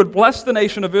them, that He would bless the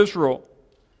nation of Israel.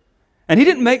 And He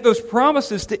didn't make those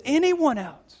promises to anyone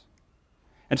else.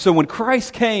 And so when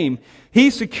Christ came, He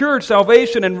secured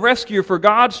salvation and rescue for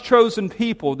God's chosen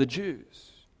people, the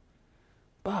Jews.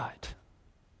 But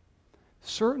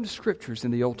certain scriptures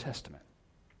in the Old Testament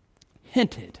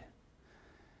hinted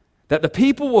that the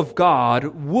people of God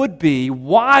would be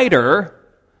wider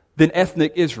than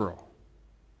ethnic Israel.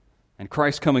 And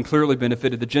Christ's coming clearly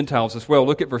benefited the Gentiles as well.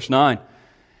 Look at verse 9.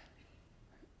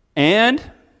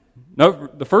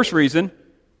 The first reason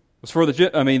was for the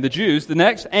Jews. The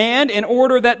next, and in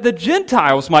order that the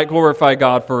Gentiles might glorify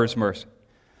God for His mercy.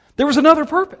 There was another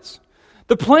purpose.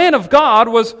 The plan of God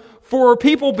was for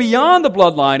people beyond the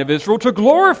bloodline of Israel to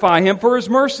glorify Him for His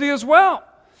mercy as well.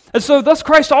 And so thus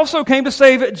Christ also came to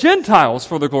save Gentiles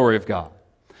for the glory of God.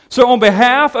 So on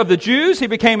behalf of the Jews, He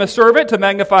became a servant to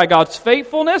magnify God's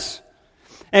faithfulness.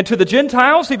 And to the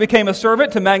Gentiles, He became a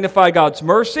servant to magnify God's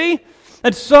mercy.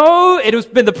 And so it has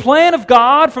been the plan of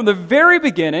God from the very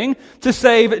beginning to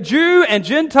save Jew and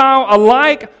Gentile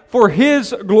alike for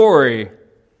His glory.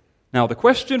 Now the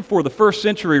question for the first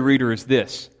century reader is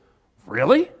this: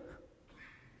 really?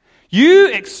 You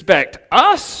expect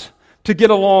us to get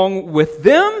along with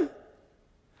them?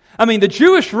 I mean, the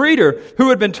Jewish reader who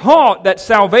had been taught that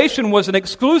salvation was an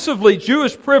exclusively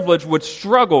Jewish privilege would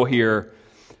struggle here.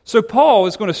 So Paul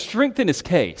is going to strengthen his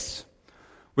case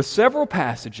with several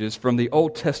passages from the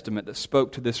Old Testament that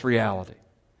spoke to this reality.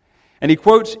 And he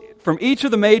quotes from each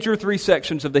of the major three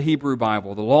sections of the Hebrew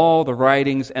Bible, the law, the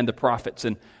writings, and the prophets.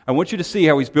 And I want you to see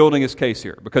how he's building his case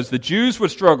here, because the Jews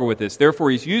would struggle with this. Therefore,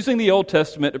 he's using the Old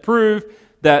Testament to prove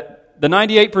that the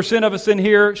 98% of us in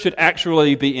here should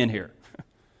actually be in here.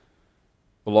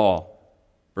 The law,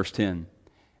 verse 10.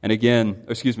 And again,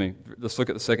 let's look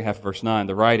at the second half of verse 9,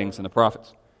 the writings and the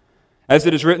prophets. As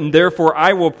it is written, therefore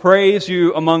I will praise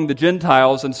you among the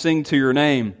Gentiles and sing to your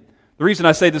name. The reason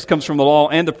I say this comes from the law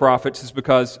and the prophets is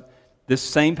because this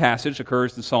same passage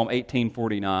occurs in Psalm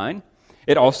 18:49.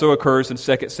 It also occurs in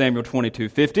 2 Samuel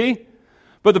 22:50.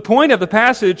 But the point of the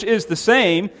passage is the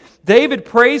same. David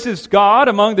praises God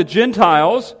among the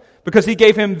Gentiles because He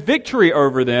gave him victory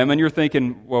over them. And you're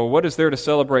thinking, well, what is there to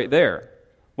celebrate there?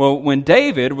 Well, when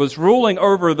David was ruling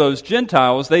over those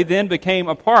Gentiles, they then became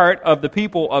a part of the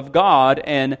people of God,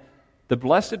 and the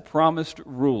blessed promised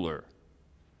ruler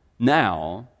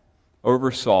now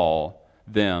oversaw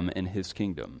them in His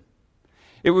kingdom.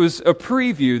 It was a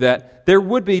preview that there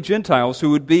would be Gentiles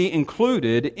who would be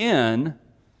included in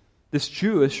this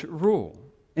Jewish rule,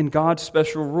 in God's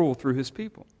special rule through His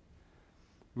people.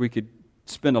 We could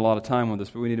spend a lot of time on this,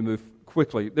 but we need to move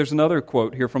quickly. There's another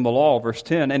quote here from the law, verse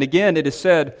 10. And again, it is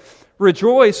said,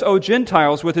 rejoice, O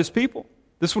Gentiles, with His people.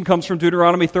 This one comes from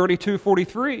Deuteronomy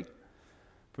 32:43.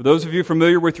 For those of you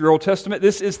familiar with your Old Testament,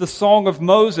 this is the song of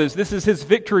Moses. This is his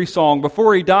victory song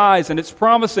before he dies, and it's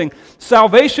promising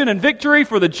salvation and victory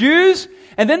for the Jews.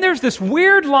 And then there's this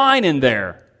weird line in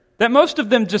there that most of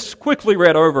them just quickly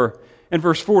read over in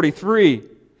verse 43,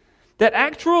 that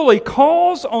actually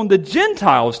calls on the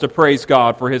Gentiles to praise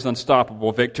God for His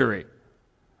unstoppable victory.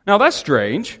 Now that's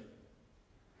strange.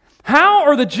 How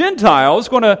are the Gentiles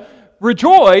going to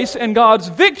rejoice in God's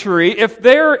victory if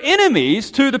they're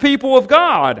enemies to the people of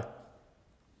God?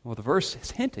 Well, the verse is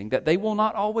hinting that they will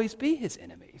not always be His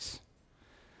enemies.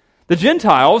 The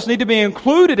Gentiles need to be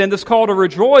included in this call to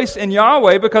rejoice in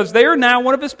Yahweh because they are now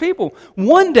one of His people.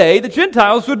 One day, the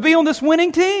Gentiles would be on this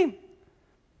winning team.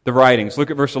 The writings,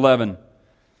 look at verse 11.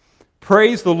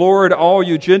 Praise the Lord, all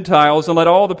you Gentiles, and let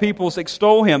all the peoples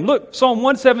extol Him. Look, Psalm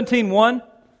 117:1,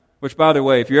 which, by the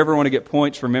way, if you ever want to get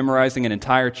points for memorizing an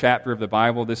entire chapter of the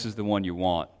Bible, this is the one you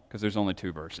want, because there's only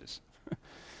 2 verses.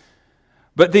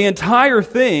 But the entire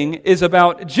thing is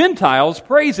about Gentiles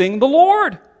praising the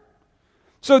Lord.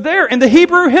 So there, in the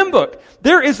Hebrew hymn book,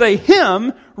 there is a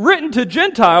hymn written to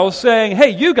Gentiles saying, hey,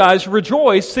 you guys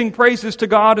rejoice, sing praises to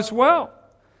God as well.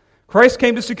 Christ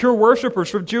came to secure worshipers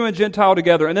from Jew and Gentile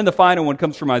together. And then the final one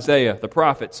comes from Isaiah, the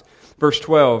prophets, verse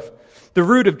 12. The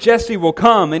root of Jesse will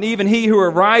come, and even he who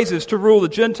arises to rule the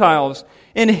Gentiles.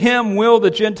 In him will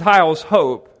the Gentiles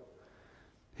hope.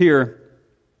 Here,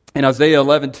 in Isaiah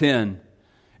 11:10,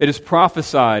 it is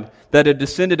prophesied that a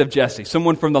descendant of Jesse,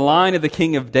 someone from the line of the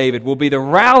king of David, will be the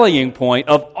rallying point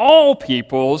of all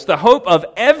peoples, the hope of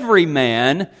every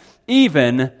man,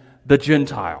 even the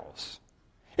Gentiles.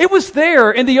 It was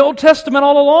there in the Old Testament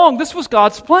all along. This was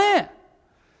God's plan.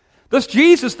 Thus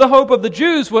Jesus, the hope of the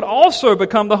Jews, would also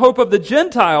become the hope of the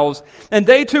Gentiles, and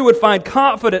they too would find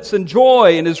confidence and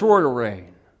joy in His royal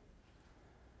reign.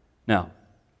 Now,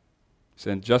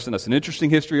 Justin, that's an interesting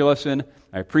history lesson.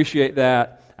 I appreciate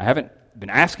that. I haven't been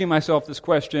asking myself this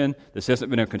question. This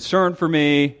hasn't been a concern for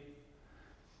me.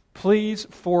 Please,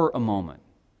 for a moment,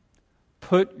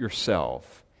 put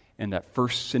yourself in that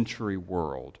first century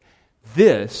world.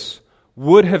 This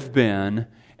would have been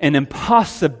an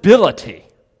impossibility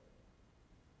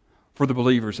for the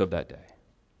believers of that day.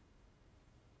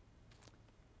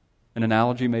 An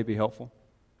analogy may be helpful.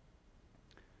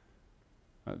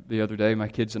 The other day, my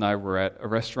kids and I were at a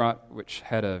restaurant which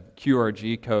had a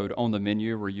QRG code on the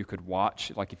menu where you could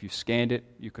watch, like if you scanned it,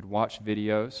 you could watch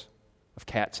videos of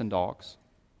cats and dogs.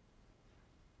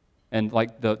 And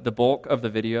like the bulk of the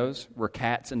videos were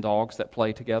cats and dogs that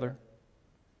play together.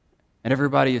 And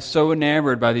everybody is so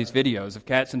enamored by these videos of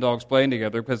cats and dogs playing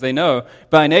together because they know,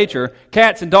 by nature,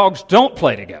 cats and dogs don't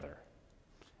play together.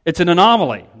 It's an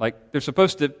anomaly. Like they're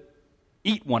supposed to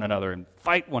eat one another and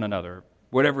fight one another,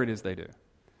 whatever it is they do.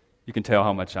 You can tell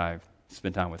how much I've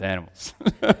spent time with animals.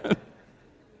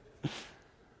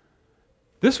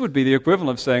 This would be the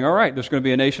equivalent of saying, all right, there's going to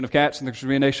be a nation of cats and there's going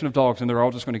to be a nation of dogs, and they're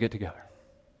all just going to get together.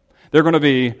 They're going to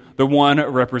be the one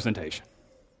representation.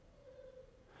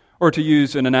 Or to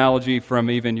use an analogy from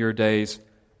even your days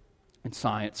in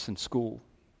science and school,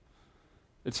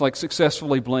 it's like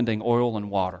successfully blending oil and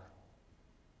water.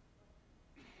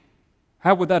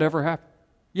 How would that ever happen?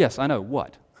 Yes, I know.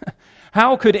 What?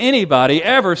 How could anybody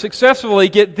ever successfully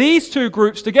get these two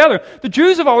groups together? The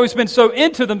Jews have always been so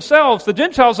into themselves. The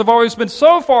Gentiles have always been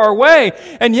so far away.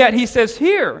 And yet he says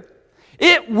here,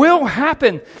 it will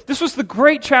happen. This was the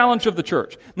great challenge of the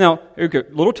church. Now, okay,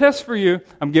 little test for you.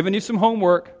 I'm giving you some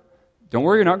homework. Don't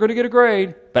worry, you're not going to get a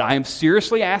grade. But I am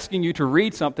seriously asking you to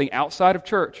read something outside of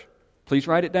church. Please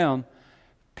write it down.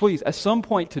 Please, at some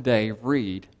point today,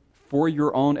 read, for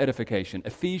your own edification,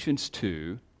 Ephesians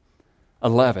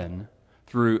 2:11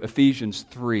 through Ephesians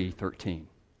 3:13.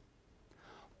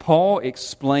 Paul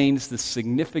explains the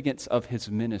significance of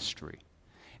his ministry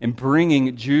in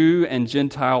bringing Jew and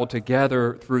Gentile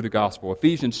together through the gospel.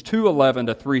 Ephesians 2:11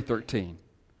 to 3:13.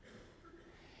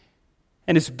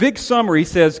 And his big summary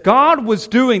says, God was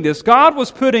doing this. God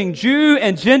was putting Jew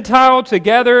and Gentile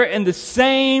together in the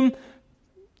same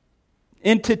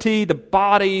entity, the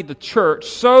body, the church,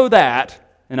 so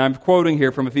that, and I'm quoting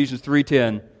here from Ephesians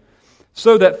 3:10,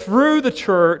 so that through the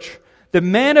church, the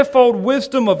manifold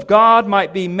wisdom of God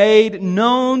might be made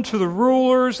known to the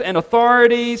rulers and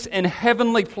authorities in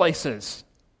heavenly places.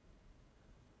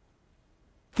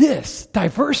 This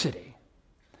diversity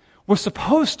was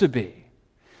supposed to be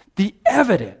the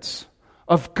evidence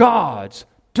of God's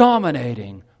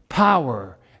dominating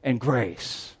power and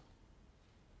grace.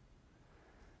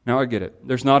 Now I get it.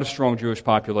 There's not a strong Jewish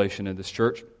population in this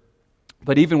church.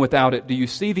 But even without it, do you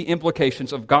see the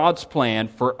implications of God's plan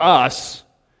for us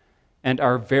and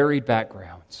our varied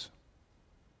backgrounds?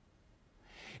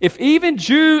 If even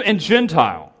Jew and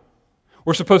Gentile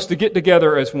were supposed to get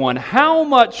together as one, how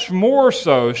much more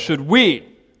so should we?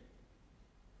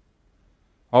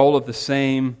 All of the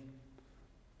same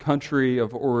country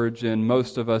of origin,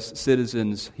 most of us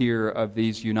citizens here of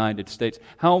these United States,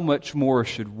 how much more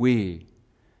should we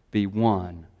be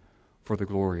one for the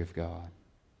glory of God?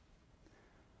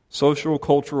 Social,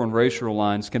 cultural, and racial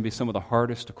lines can be some of the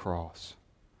hardest to cross.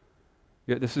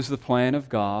 Yet this is the plan of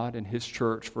God and His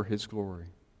church for His glory.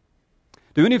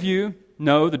 Do any of you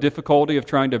know the difficulty of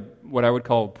trying to, what I would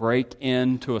call, break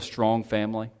into a strong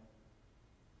family?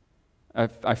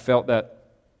 I felt that.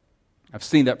 I've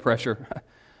seen that pressure.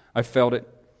 I felt it.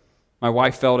 My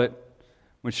wife felt it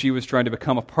when she was trying to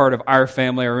become a part of our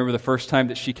family. I remember the first time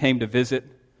that she came to visit,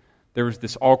 there was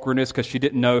this awkwardness because she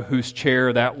didn't know whose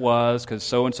chair that was, because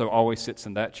so-and-so always sits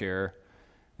in that chair.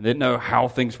 And didn't know how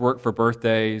things work for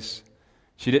birthdays.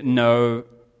 She didn't know,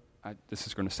 this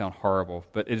is going to sound horrible,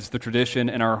 but it is the tradition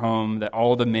in our home that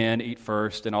all the men eat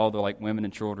first and all the women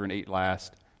and children eat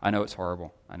last. I know it's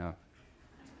horrible. I know.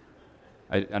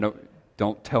 I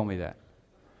don't tell me that.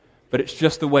 But it's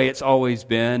just the way it's always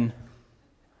been.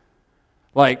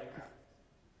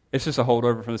 It's just a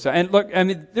holdover from the side. And look,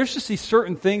 there's just these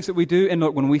certain things that we do. And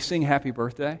look, when we sing Happy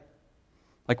Birthday,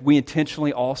 we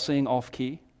intentionally all sing off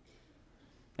key.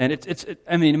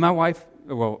 And my wife,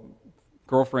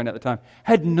 girlfriend at the time,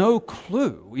 had no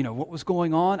clue, what was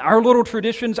going on. Our little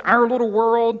traditions, our little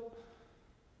world.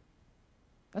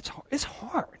 It's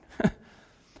hard.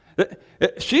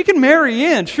 She can marry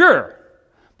in, sure,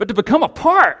 but to become a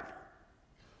part.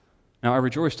 Now, I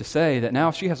rejoice to say that now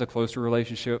she has a closer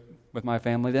relationship with my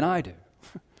family than I do.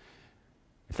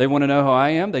 If they want to know how I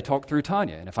am, they talk through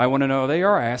Tanya. And if I want to know who they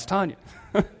are, I ask Tanya.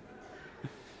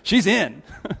 She's in.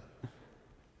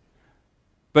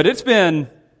 But it's been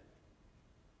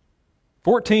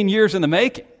 14 years in the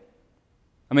making.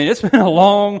 It's been a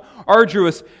long,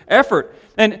 arduous effort.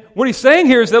 And what he's saying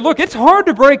here is that, look, it's hard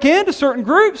to break into certain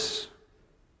groups.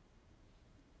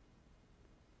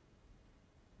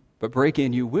 But break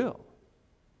in you will.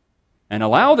 And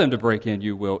allow them to break in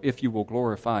you will if you will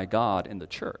glorify God in the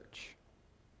church.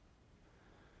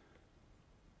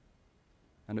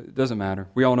 And it doesn't matter.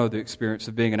 We all know the experience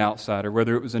of being an outsider,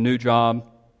 whether it was a new job,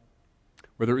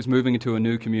 whether it was moving into a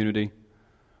new community.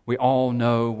 We all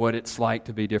know what it's like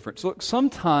to be different. So look,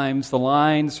 sometimes the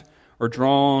lines are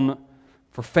drawn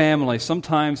for family.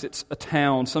 Sometimes it's a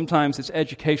town. Sometimes it's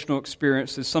educational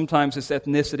experiences. Sometimes it's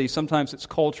ethnicity. Sometimes it's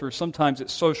culture. Sometimes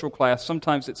it's social class.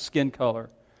 Sometimes it's skin color.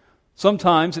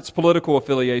 Sometimes it's political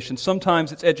affiliation.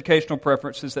 Sometimes it's educational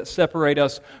preferences that separate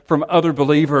us from other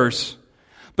believers.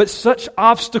 But such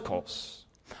obstacles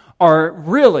are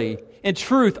really, in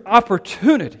truth,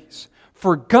 opportunities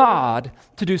for God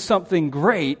to do something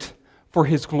great for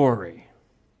His glory.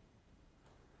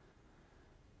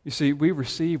 You see, we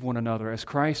receive one another as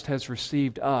Christ has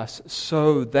received us,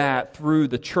 so that through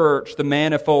the church, the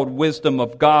manifold wisdom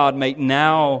of God may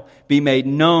now be made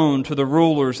known to the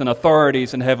rulers and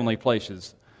authorities in heavenly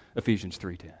places. Ephesians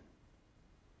 3:10.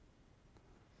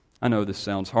 I know this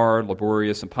sounds hard,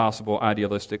 laborious, impossible,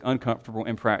 idealistic, uncomfortable,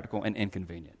 impractical, and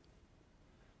inconvenient.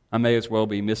 I may as well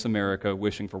be Miss America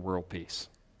wishing for world peace.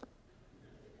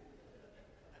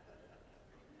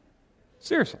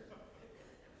 Seriously.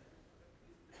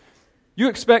 You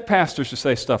expect pastors to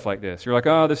say stuff like this. You're like,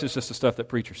 oh, this is just the stuff that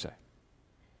preachers say.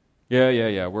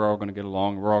 Yeah, we're all going to get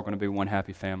along. We're all going to be one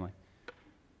happy family.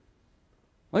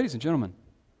 Ladies and gentlemen,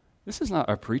 this is not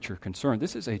a preacher concern.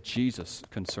 This is a Jesus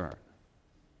concern.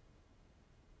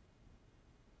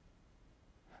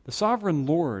 The sovereign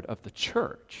Lord of the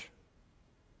church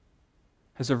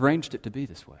has arranged it to be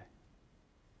this way.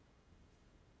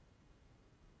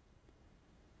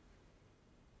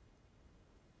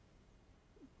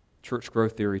 Church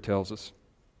growth theory tells us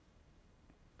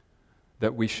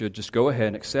that we should just go ahead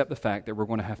and accept the fact that we're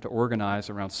going to have to organize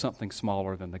around something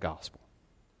smaller than the gospel.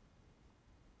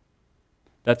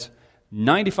 That's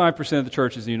 95% of the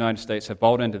churches in the United States have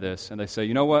bought into this, and they say,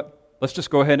 you know what? Let's just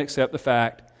go ahead and accept the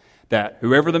fact that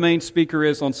whoever the main speaker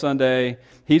is on Sunday,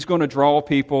 he's going to draw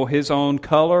people his own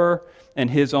color and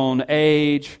his own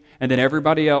age, and then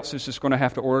everybody else is just going to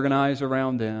have to organize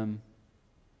around them.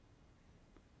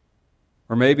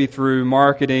 Or maybe through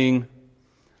marketing,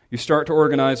 you start to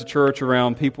organize a church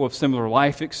around people of similar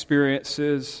life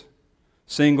experiences,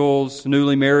 singles,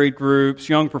 newly married groups,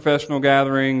 young professional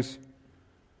gatherings,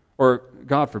 or,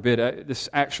 God forbid, this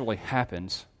actually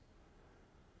happens.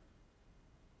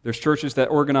 There's churches that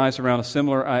organize around a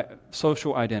similar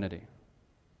social identity.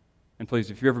 And please,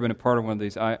 if you've ever been a part of one of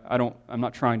these, I'm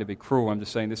not trying to be cruel. I'm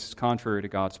just saying this is contrary to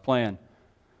God's plan.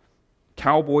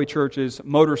 Cowboy churches,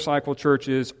 motorcycle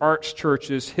churches, arts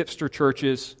churches, hipster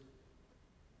churches.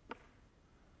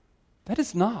 That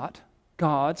is not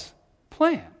God's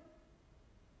plan.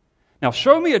 Now,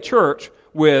 show me a church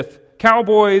with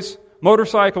cowboys,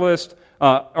 motorcyclists,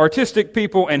 artistic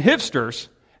people, and hipsters.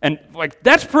 And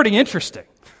that's pretty interesting.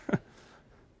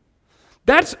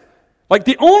 That's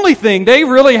the only thing they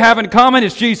really have in common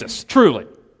is Jesus, truly.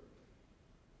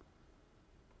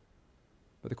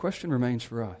 But the question remains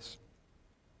for us.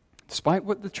 Despite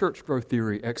what the church growth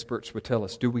theory experts would tell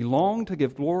us, do we long to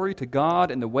give glory to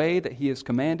God in the way that He has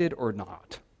commanded or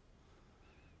not?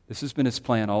 This has been His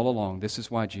plan all along. This is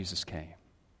why Jesus came.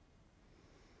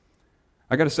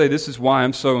 I got to say, this is why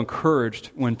I'm so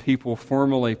encouraged when people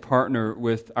formally partner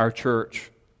with our church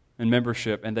and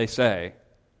membership and they say,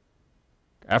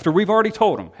 after we've already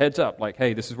told them, heads up,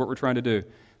 hey, this is what we're trying to do,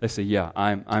 they say, yeah,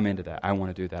 I'm into that. I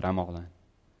want to do that. I'm all in.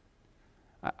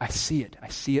 I see it. I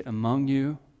see it among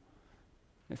you.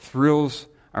 It thrills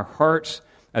our hearts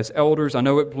as elders. I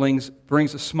know it brings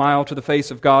a smile to the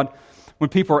face of God when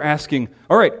people are asking,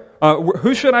 all right,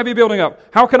 who should I be building up?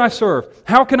 How can I serve?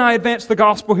 How can I advance the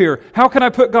gospel here? How can I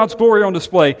put God's glory on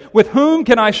display? With whom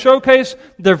can I showcase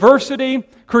diversity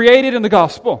created in the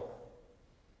gospel?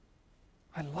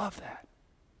 I love that.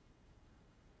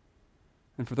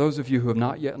 And for those of you who have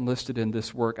not yet enlisted in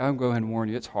this work, I'll go ahead and warn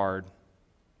you, it's hard.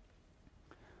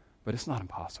 But it's not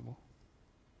impossible.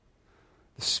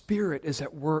 The Spirit is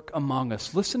at work among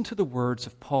us. Listen to the words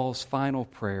of Paul's final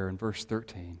prayer in verse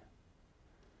 13.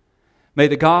 May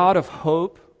the God of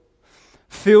hope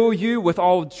fill you with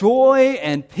all joy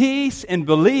and peace in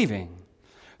believing,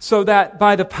 so that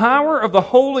by the power of the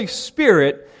Holy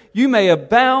Spirit you may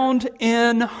abound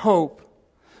in hope.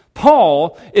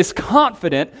 Paul is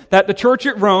confident that the church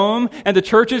at Rome and the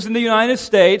churches in the United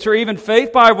States, or even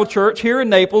Faith Bible Church here in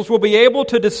Naples, will be able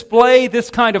to display this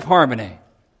kind of harmony.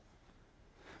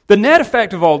 The net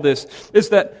effect of all this is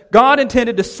that God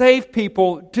intended to save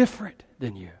people different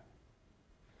than you.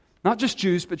 Not just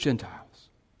Jews, but Gentiles.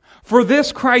 For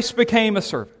this Christ became a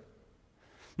servant.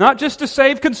 Not just to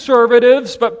save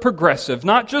conservatives, but progressive.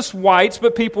 Not just whites,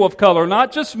 but people of color.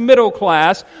 Not just middle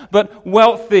class, but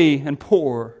wealthy and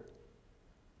poor.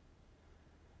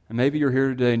 And maybe you're here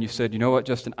today and you said, you know what,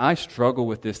 Justin, I struggle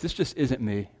with this. This just isn't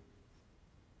me.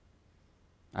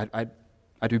 I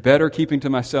do better keeping to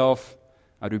myself.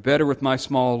 I do better with my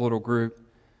small little group.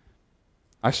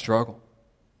 I struggle.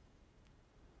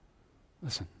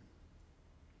 Listen,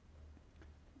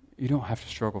 you don't have to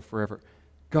struggle forever.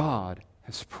 God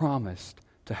has promised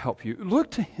to help you.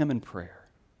 Look to Him in prayer.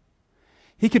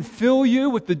 He can fill you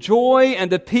with the joy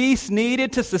and the peace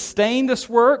needed to sustain this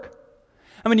work.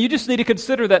 I mean, you just need to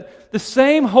consider that the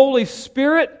same Holy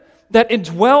Spirit that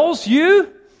indwells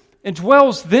you,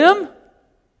 indwells them,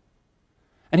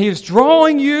 and He is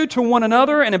drawing you to one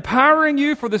another and empowering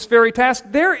you for this very task.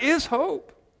 There is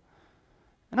hope.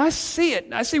 And I see it.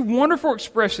 I see wonderful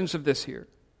expressions of this here.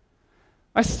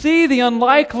 I see the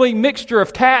unlikely mixture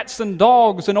of cats and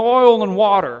dogs and oil and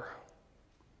water.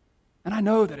 And I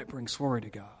know that it brings glory to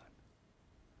God.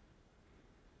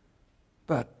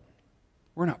 But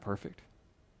we're not perfect.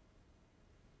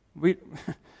 We're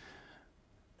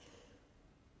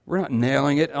not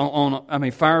nailing it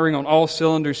firing on all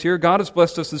cylinders here. God has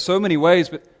blessed us in so many ways,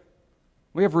 but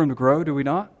we have room to grow, do we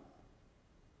not?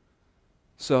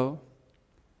 So,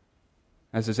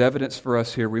 as is evidence for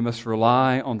us here, we must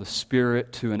rely on the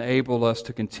Spirit to enable us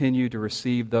to continue to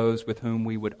receive those with whom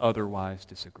we would otherwise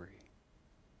disagree.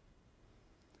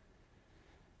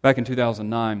 Back in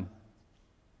 2009,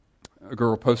 a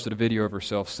girl posted a video of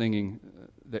herself singing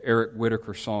the Eric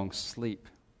Whitacre song, Sleep.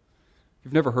 If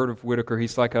you've never heard of Whitacre,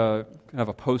 he's like a kind of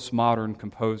a postmodern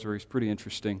composer. He's pretty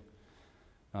interesting.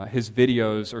 His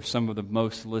videos are some of the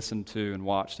most listened to and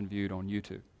watched and viewed on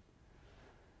YouTube.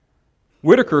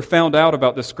 Whitacre found out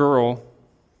about this girl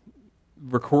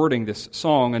recording this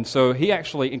song, and so he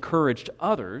actually encouraged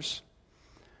others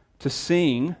to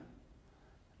sing,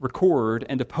 record,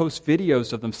 and to post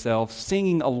videos of themselves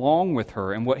singing along with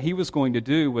her. And what he was going to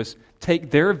do was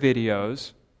take their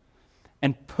videos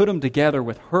and put them together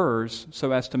with hers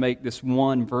so as to make this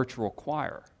one virtual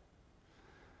choir.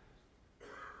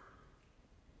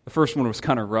 The first one was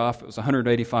kind of rough. It was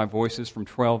 185 voices from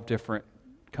 12 different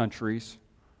countries.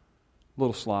 A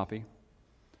little sloppy.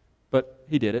 But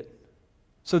he did it.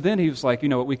 So then he was like, you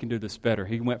know what, we can do this better.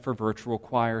 He went for Virtual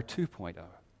Choir 2.0.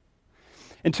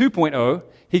 In 2.0,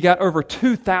 he got over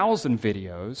 2,000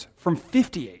 videos from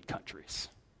 58 countries.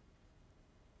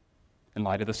 In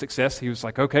light of the success, he was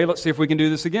like, okay, let's see if we can do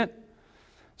this again.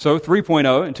 So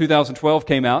 3.0 in 2012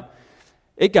 came out.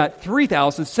 It got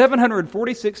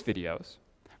 3,746 videos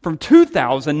from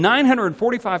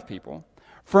 2,945 people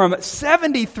from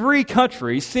 73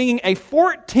 countries singing a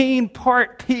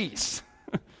 14-part piece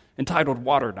entitled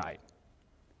Water Night.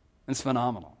 It's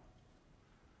phenomenal.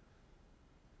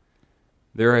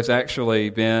 There has actually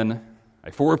been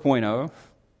a 4.0.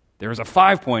 There's a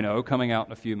 5.0 coming out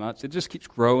in a few months. It just keeps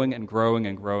growing and growing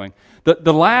and growing.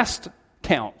 The last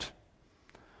count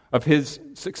of his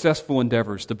successful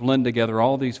endeavors to blend together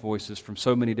all these voices from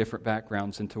so many different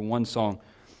backgrounds into one song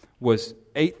was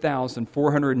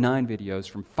 8,409 videos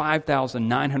from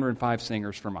 5,905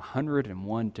 singers from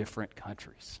 101 different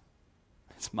countries.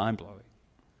 It's mind-blowing.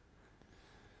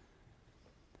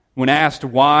 When asked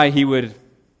why he would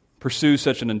pursue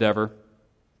such an endeavor,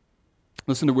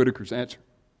 listen to Whitaker's answer.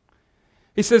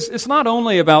 He says, it's not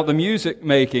only about the music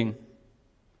making,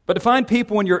 but to find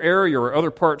people in your area or other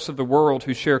parts of the world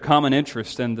who share common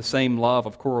interest and the same love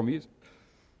of choral music.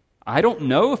 I don't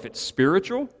know if it's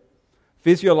spiritual,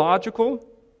 physiological,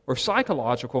 or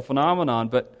psychological phenomenon,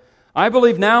 but I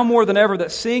believe now more than ever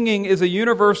that singing is a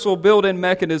universal built-in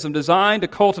mechanism designed to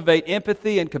cultivate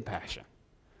empathy and compassion.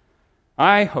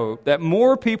 I hope that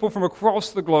more people from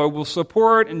across the globe will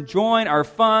support and join our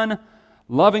fun,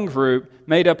 loving group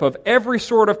made up of every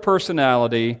sort of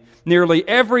personality, nearly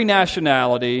every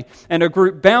nationality, and a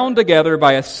group bound together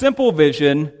by a simple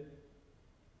vision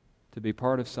to be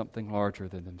part of something larger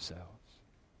than themselves.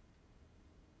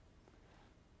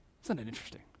 Isn't it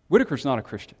interesting? Whitaker's not a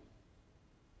Christian.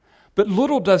 But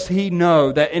little does he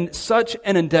know that in such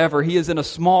an endeavor, he is in a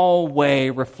small way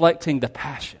reflecting the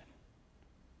passion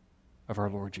of our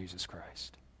Lord Jesus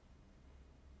Christ.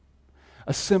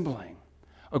 Assembling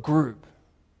a group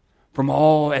from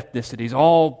all ethnicities,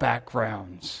 all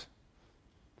backgrounds,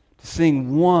 to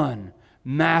sing one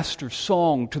master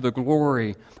song to the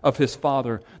glory of his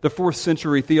Father. The 4th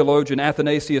century theologian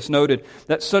Athanasius noted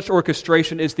that such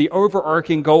orchestration is the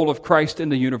overarching goal of Christ in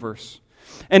the universe.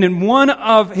 And in one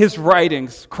of his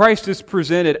writings, Christ is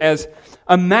presented as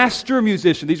a master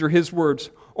musician, these are his words,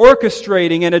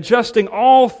 orchestrating and adjusting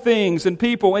all things and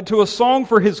people into a song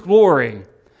for his glory,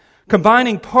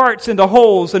 combining parts into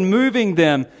wholes and moving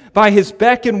them by his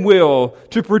beck and will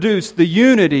to produce the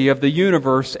unity of the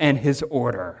universe and his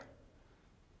order.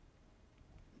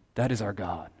 That is our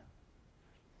God.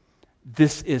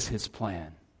 This is his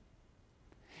plan,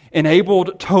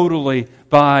 enabled totally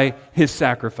by his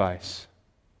sacrifice.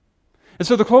 And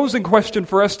so the closing question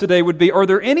for us today would be, are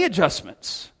there any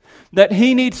adjustments that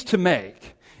he needs to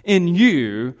make in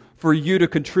you for you to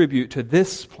contribute to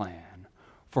this plan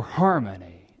for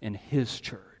harmony in his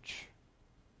church?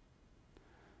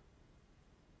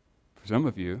 For some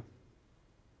of you,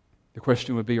 the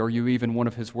question would be, are you even one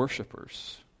of his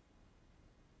worshipers?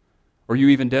 Are you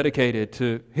even dedicated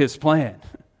to his plan?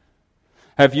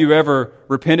 Have you ever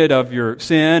repented of your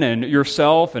sin and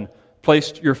yourself and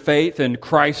placed your faith in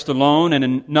Christ alone and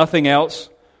in nothing else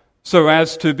so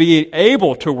as to be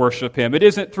able to worship him? It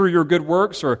isn't through your good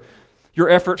works or your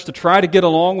efforts to try to get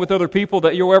along with other people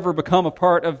that you'll ever become a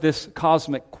part of this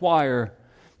cosmic choir.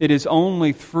 It is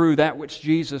only through that which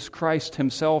Jesus Christ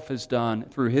himself has done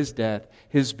through his death,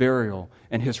 his burial,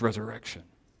 and his resurrection.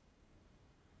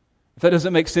 If that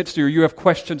doesn't make sense to you, or you have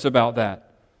questions about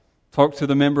that, talk to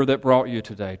the member that brought you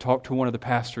today. Talk to one of the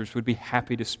pastors. We'd be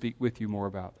happy to speak with you more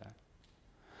about that.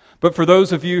 But for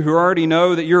those of you who already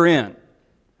know that you're in,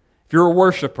 if you're a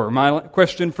worshiper, my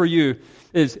question for you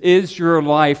is your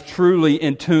life truly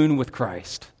in tune with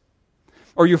Christ?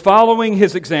 Are you following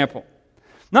his example?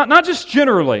 Not just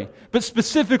generally, but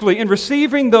specifically in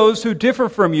receiving those who differ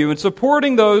from you and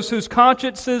supporting those whose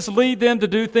consciences lead them to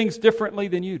do things differently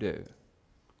than you do?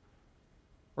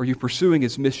 Are you pursuing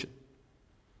his mission?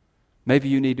 Maybe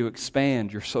you need to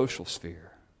expand your social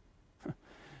sphere.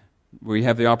 We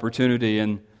have the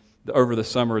opportunity over the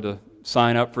summer to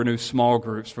sign up for new small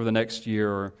groups for the next year,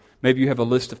 or maybe you have a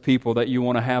list of people that you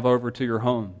want to have over to your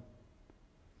home.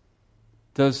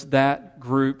 Does that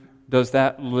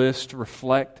list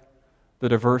reflect the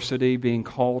diversity being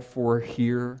called for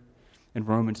here in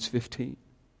Romans 15?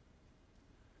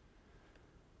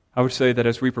 I would say that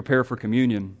as we prepare for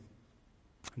communion,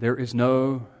 there is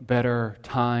no better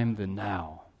time than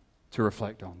now to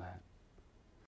reflect on that.